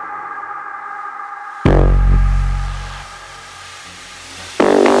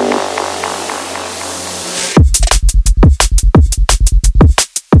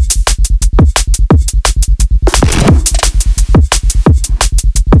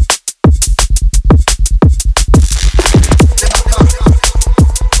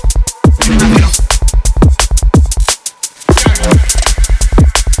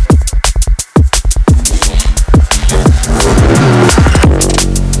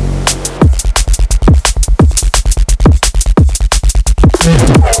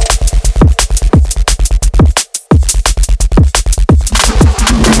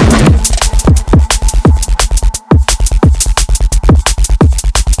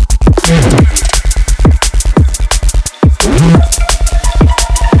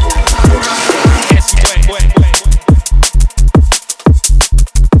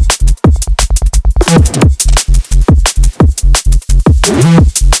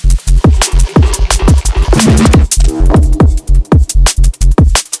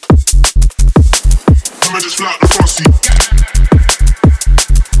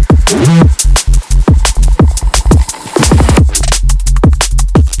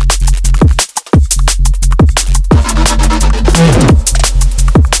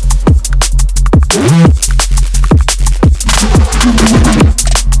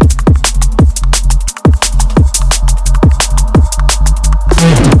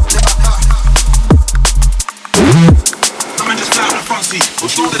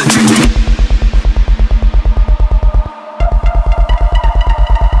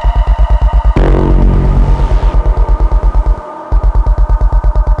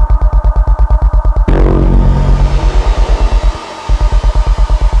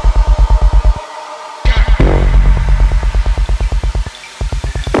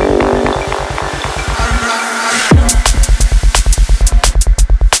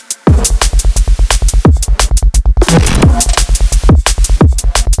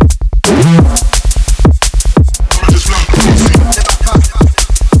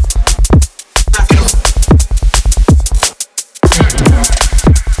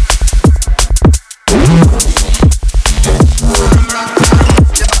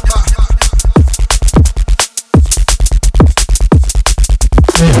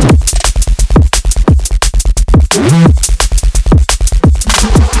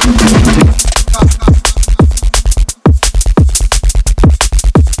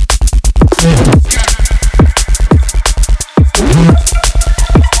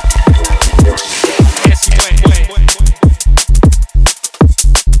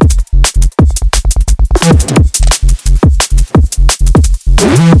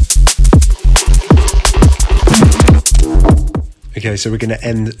 Okay, so we're going to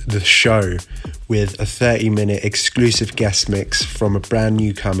end the show with a 30-minute exclusive guest mix from a brand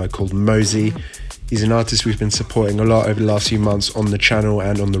newcomer called Mosey. He's an artist we've been supporting a lot over the last few months on the channel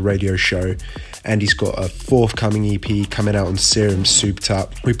and on the radio show. And he's got a forthcoming EP coming out on Serum Souped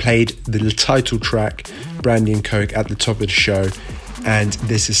Up. We played the title track, Brandy and Coke, at the top of the show. And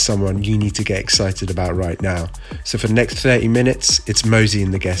this is someone you need to get excited about right now. So for the next 30 minutes, it's Mosey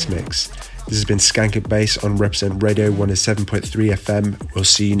in the guest mix. This has been Skank and Bass on Represent Radio 107.3 FM. We'll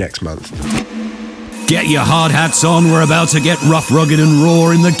see you next month. Get your hard hats on, we're about to get rough, rugged and raw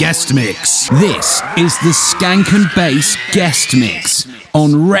in the guest mix. This is the Skank and Bass guest mix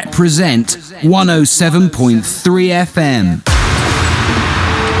on Represent 107.3 FM.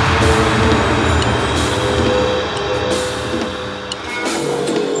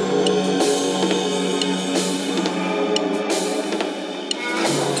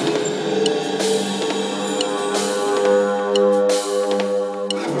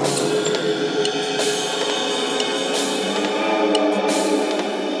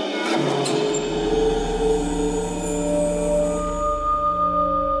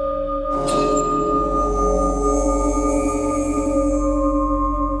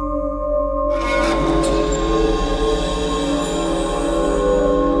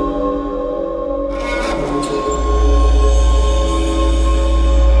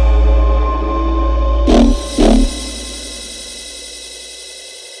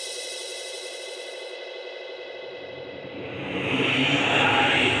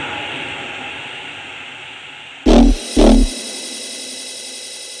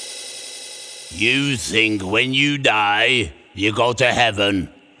 You think when you die, you go to heaven.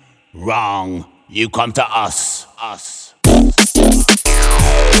 Wrong. You come to us.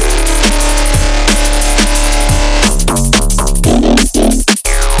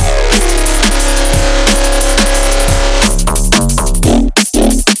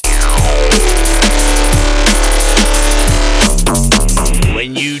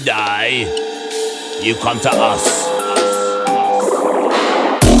 When you die, you come to us.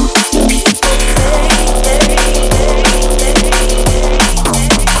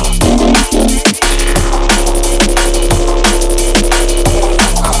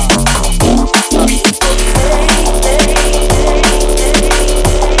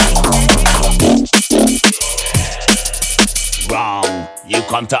 You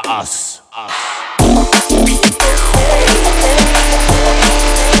come to us.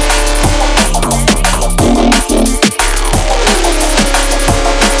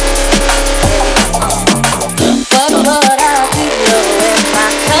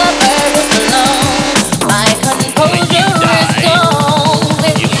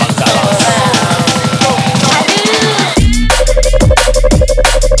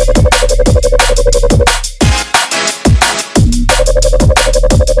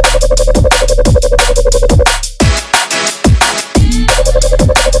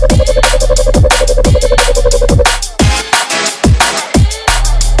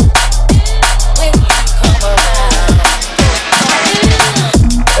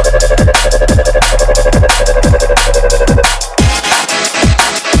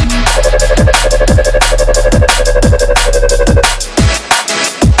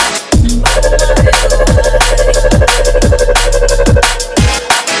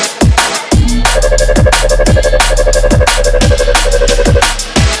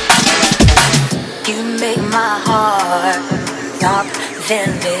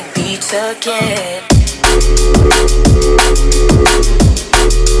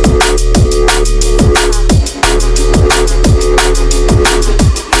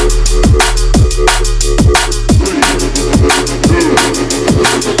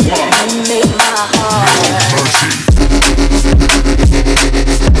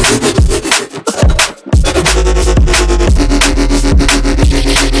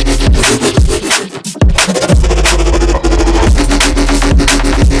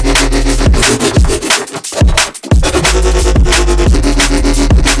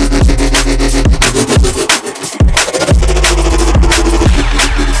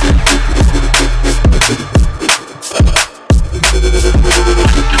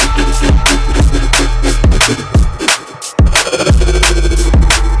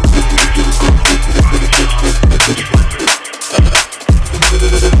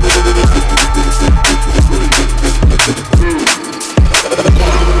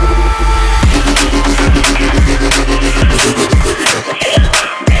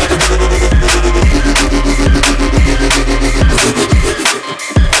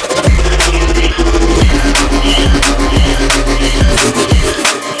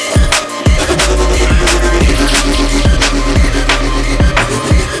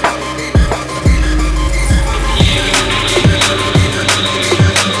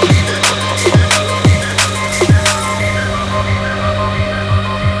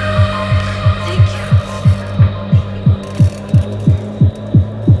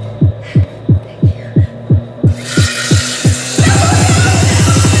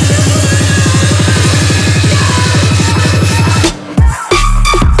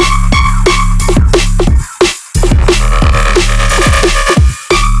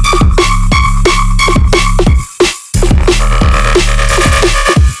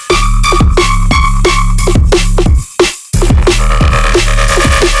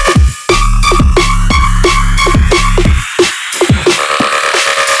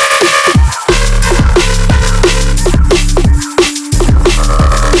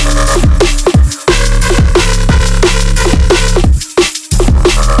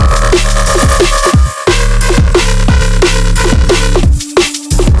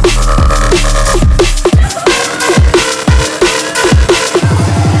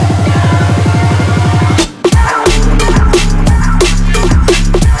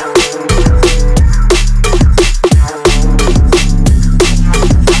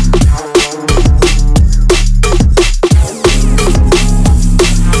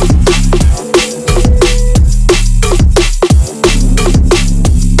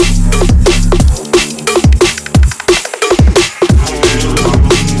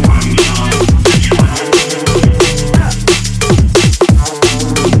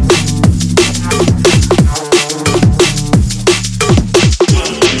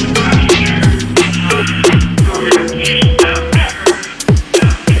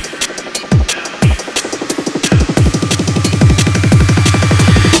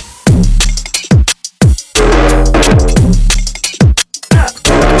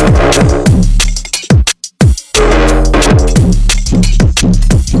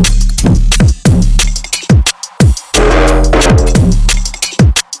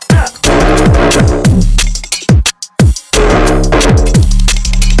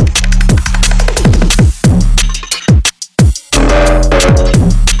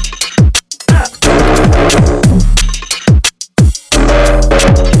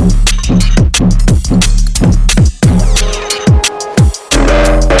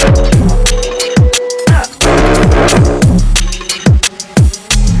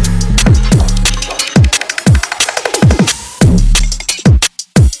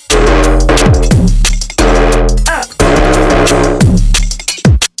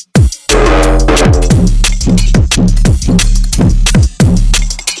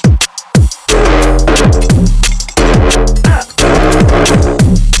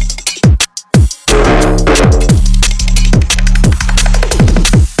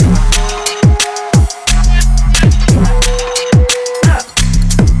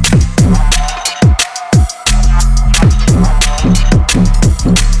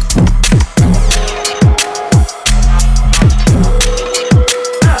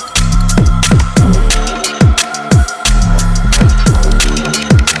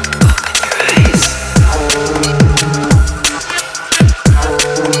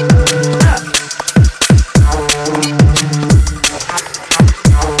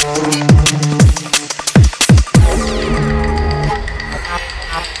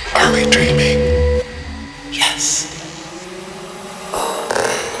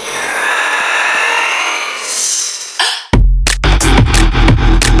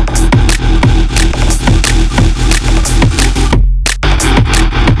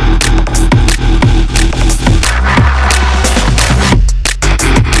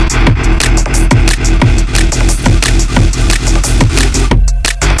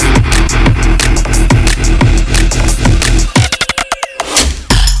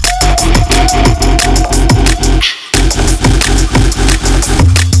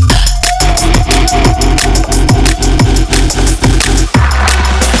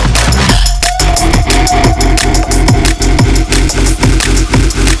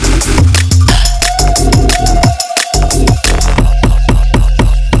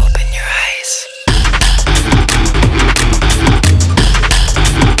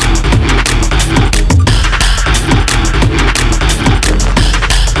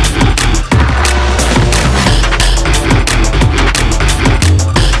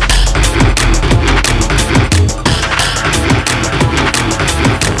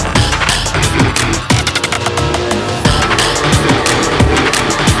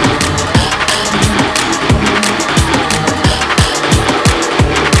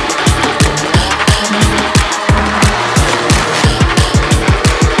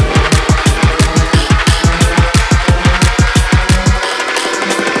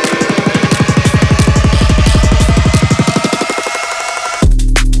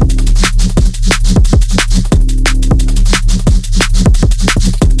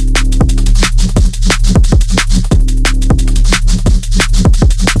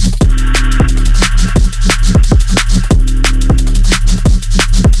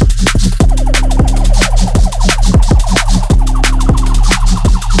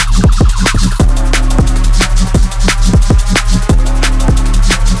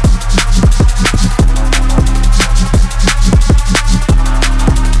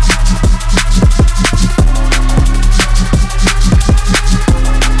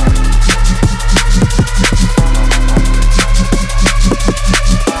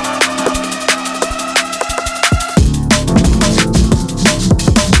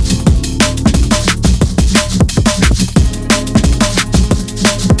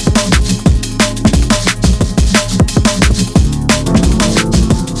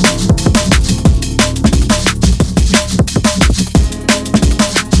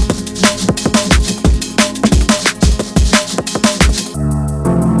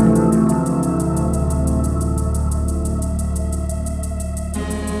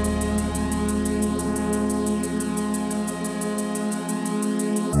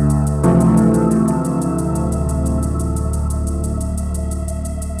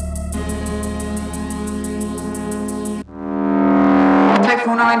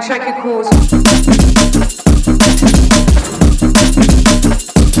 check your calls.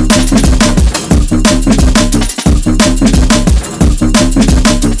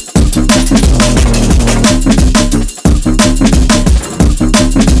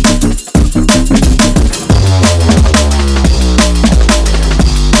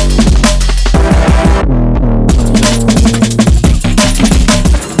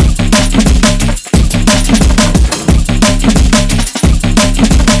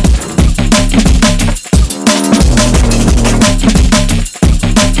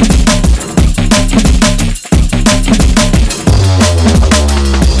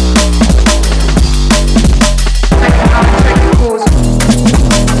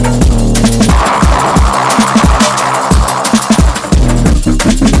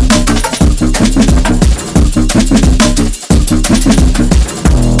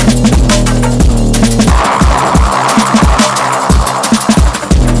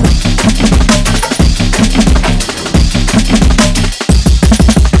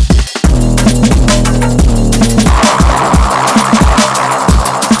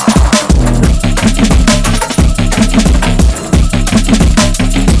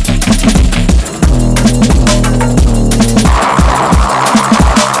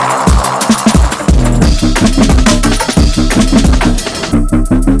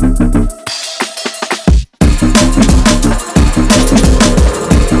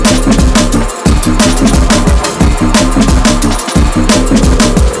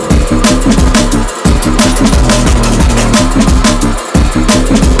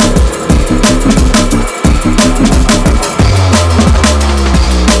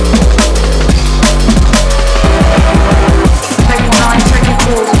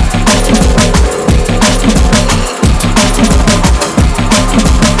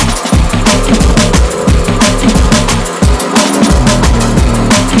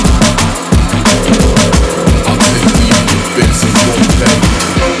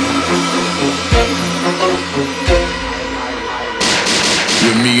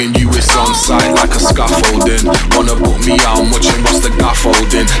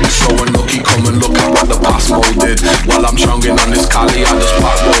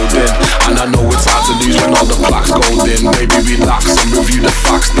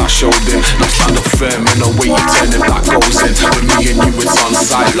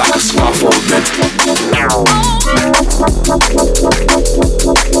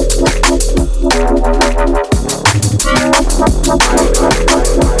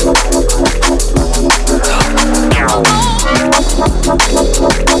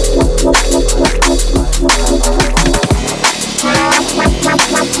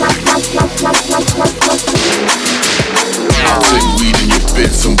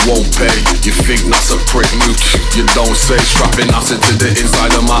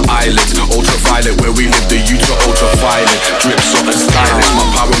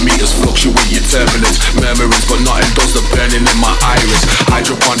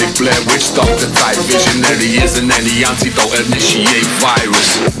 Antidote initiate virus.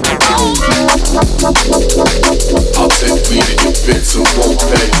 I'll take weed in your bits and won't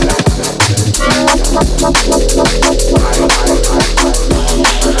pay.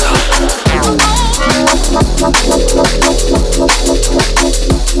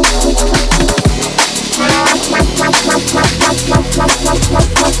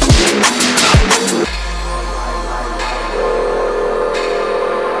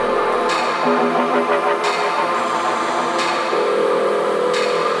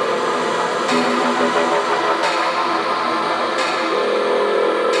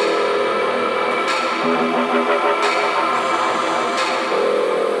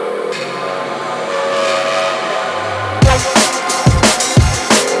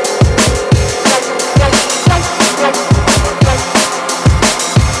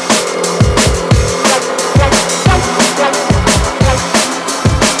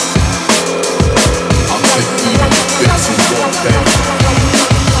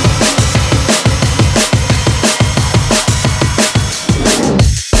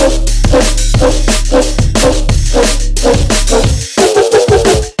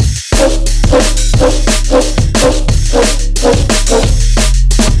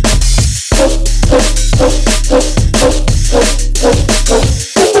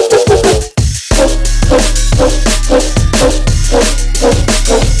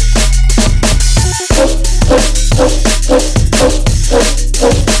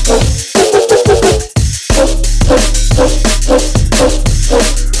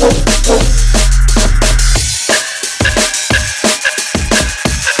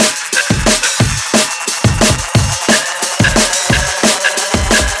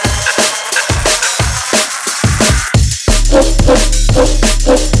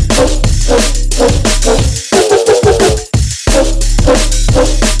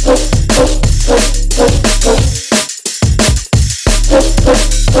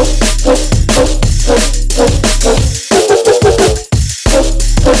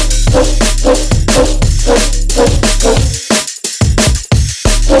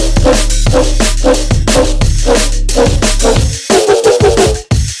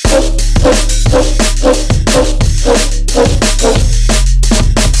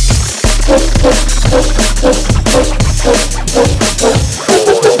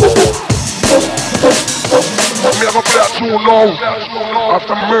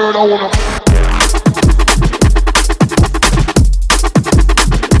 some murder on them.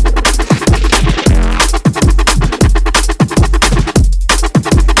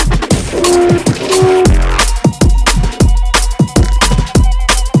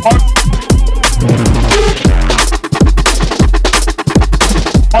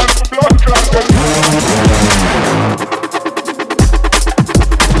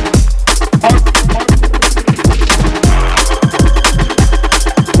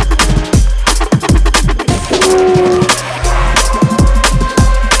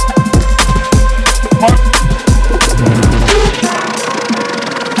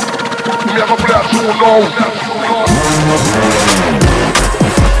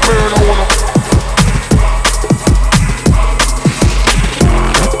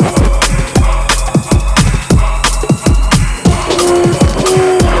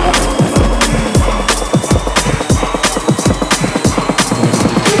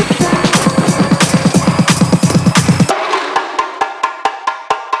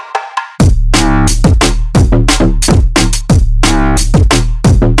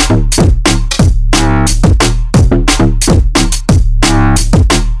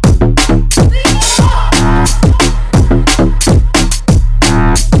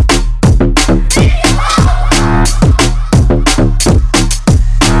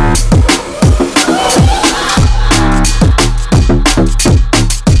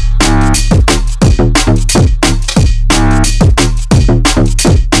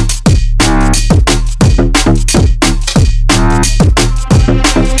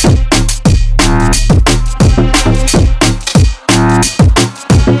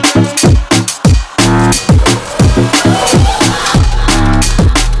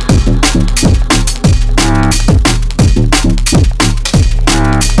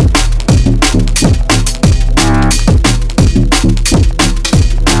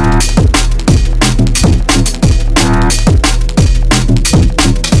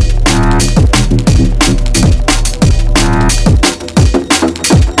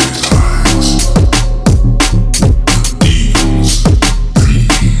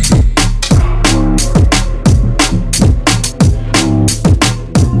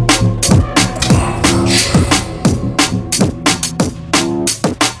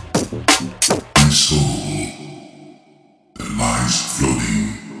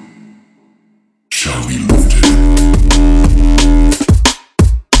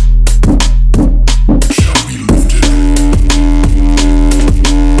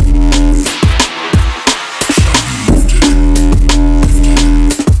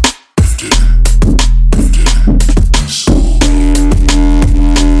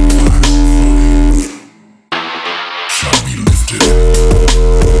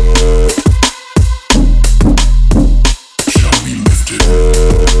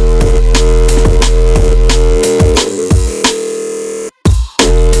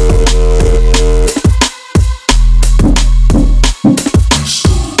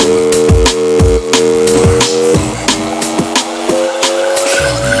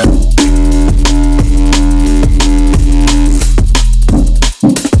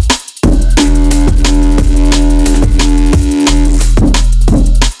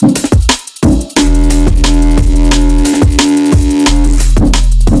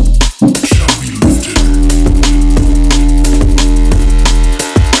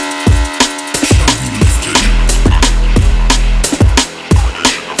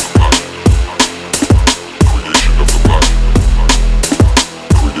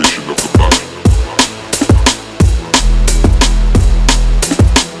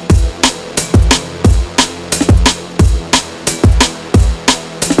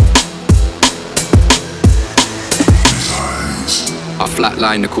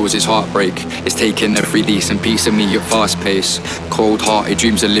 Flatline that causes heartbreak. It's taking every decent piece of me at fast pace. Cold-hearted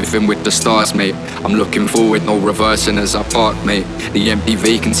dreams of living with the stars, mate. I'm looking forward, no reversing as I park, mate. The empty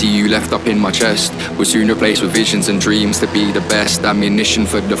vacancy you left up in my chest was soon replaced with visions and dreams to be the best. Ammunition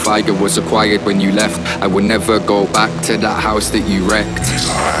for the fire was acquired when you left. I would never go back to that house that you wrecked.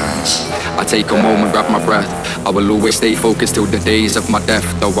 I take a moment, grab my breath. I will always stay focused till the days of my death.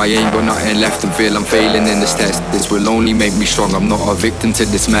 Though I ain't got nothing left and feel I'm failing in this test. This will only make me strong, I'm not a victim to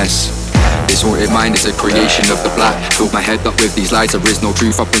this mess. This haunted mind is a creation of the black. Filled my head up with these lies, there is no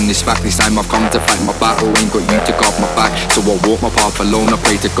truth up in this fact. This time I've come to fight my battle, ain't got you to guard my back. So I walk my path alone, I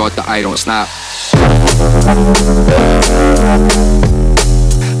pray to God that I don't snap.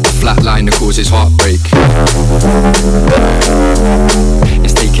 A flatline that causes heartbreak.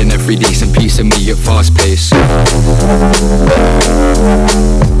 It's taking every decent piece of me at fast pace.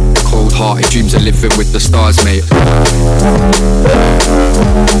 Cold Cold-hearted dreams of living with the stars, mate.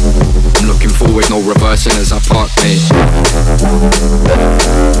 I'm looking forward, no reversing as I park, mate.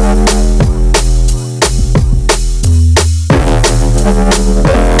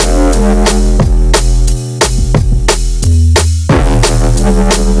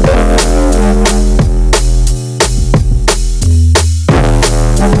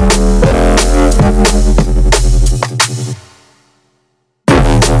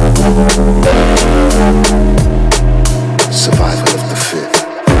 Survival of the fit.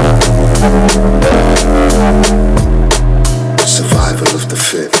 Survival of the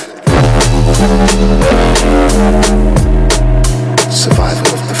fit. Survival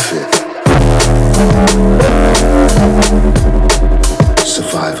of the fit.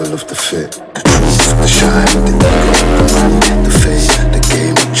 Survival of the fit. The truth, the shine, the ego, the money, the fame, the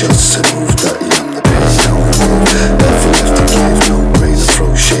game, just to move dirty, I'm the pain. How we live, nothing left to give, no brain to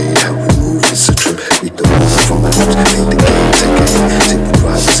throw shade. How we move, it's a trip. Read the move from the roots, make the game, take a hit. Take the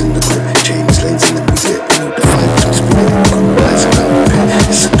drivers in the grip, James Lane's in the grip. The fight to spin it, compromise and out the pit.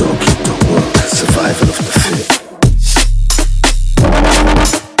 It's a dog, keep the work, survival of the fit.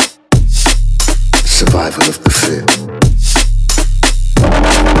 Survival of the fit.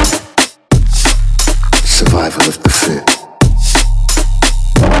 Survival of the fit.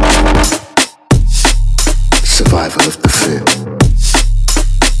 Survival of the fit.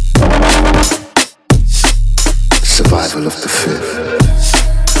 Survival of the fit.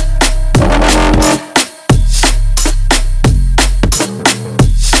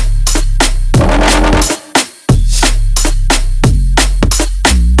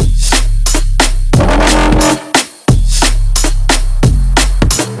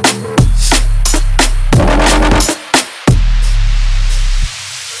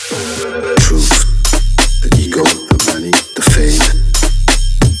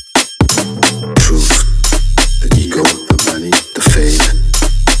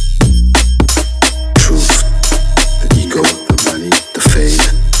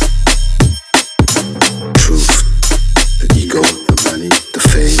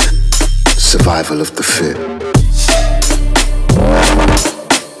 Survival of the fit.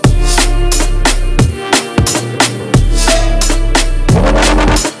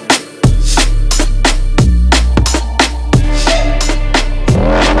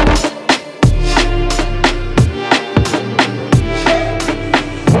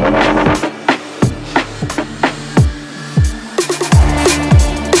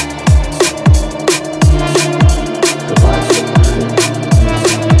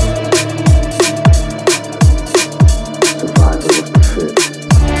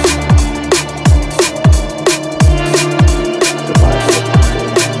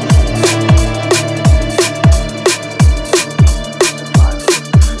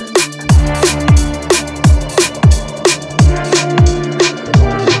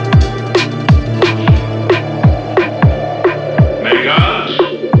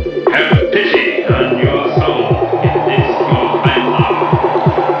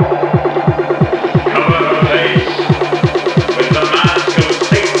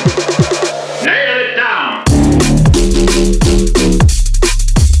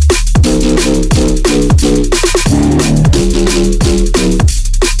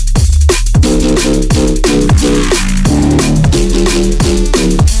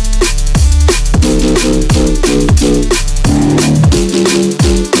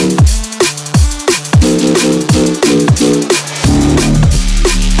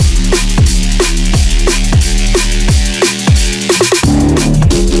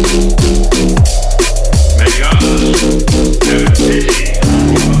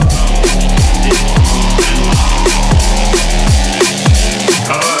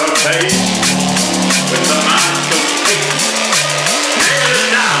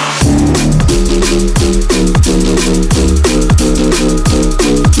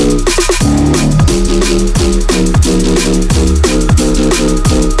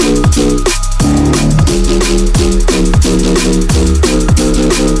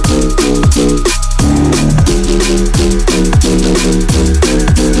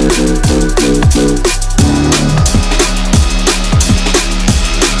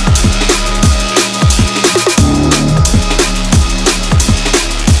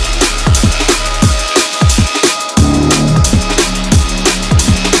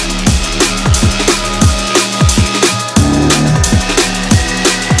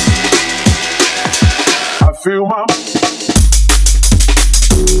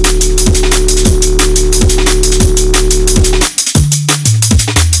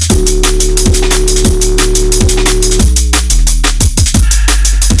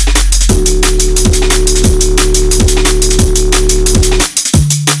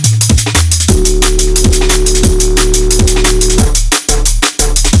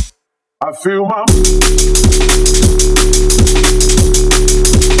 feel my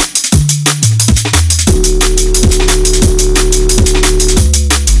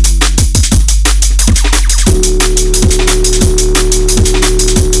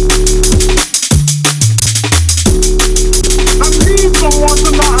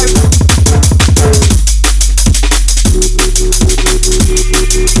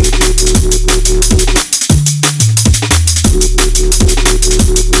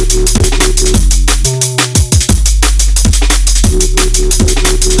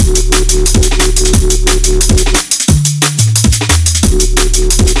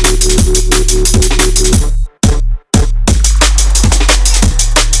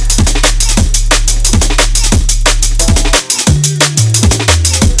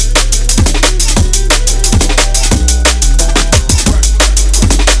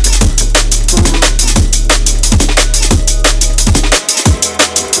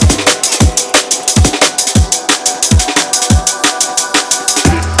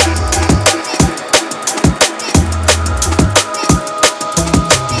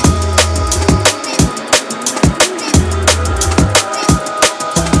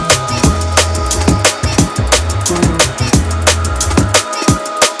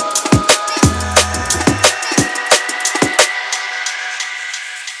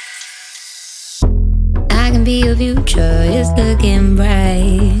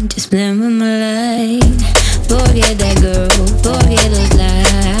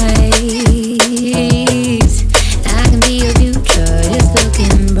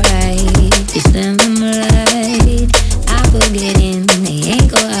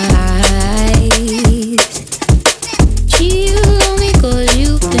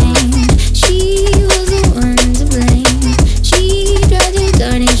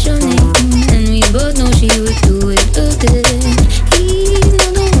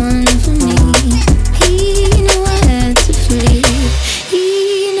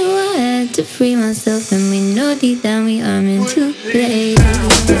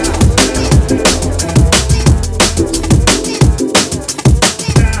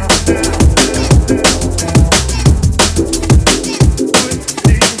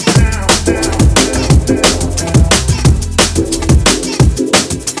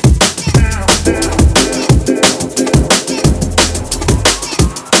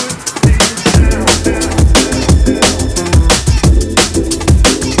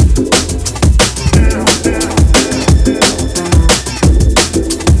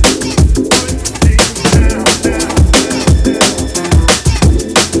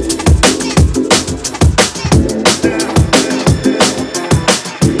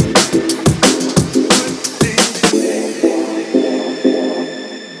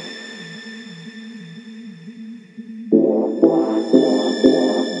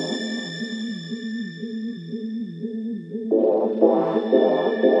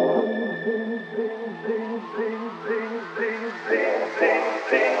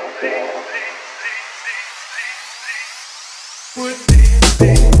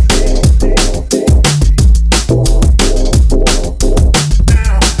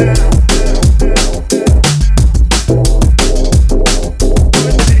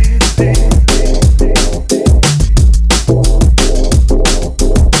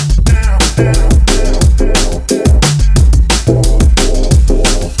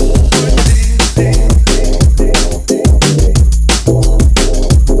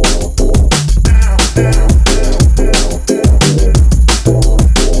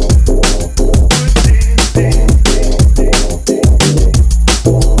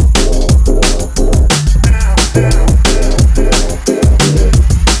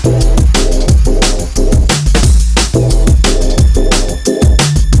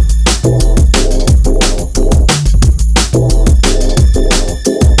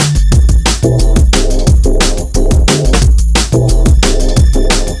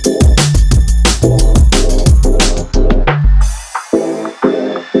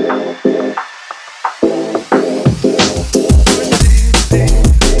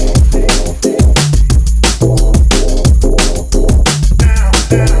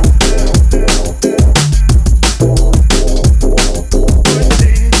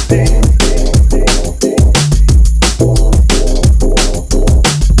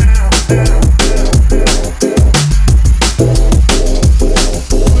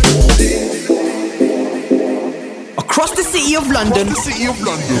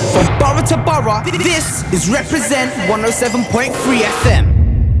From borough to borough, this is Represent 107.3 FM.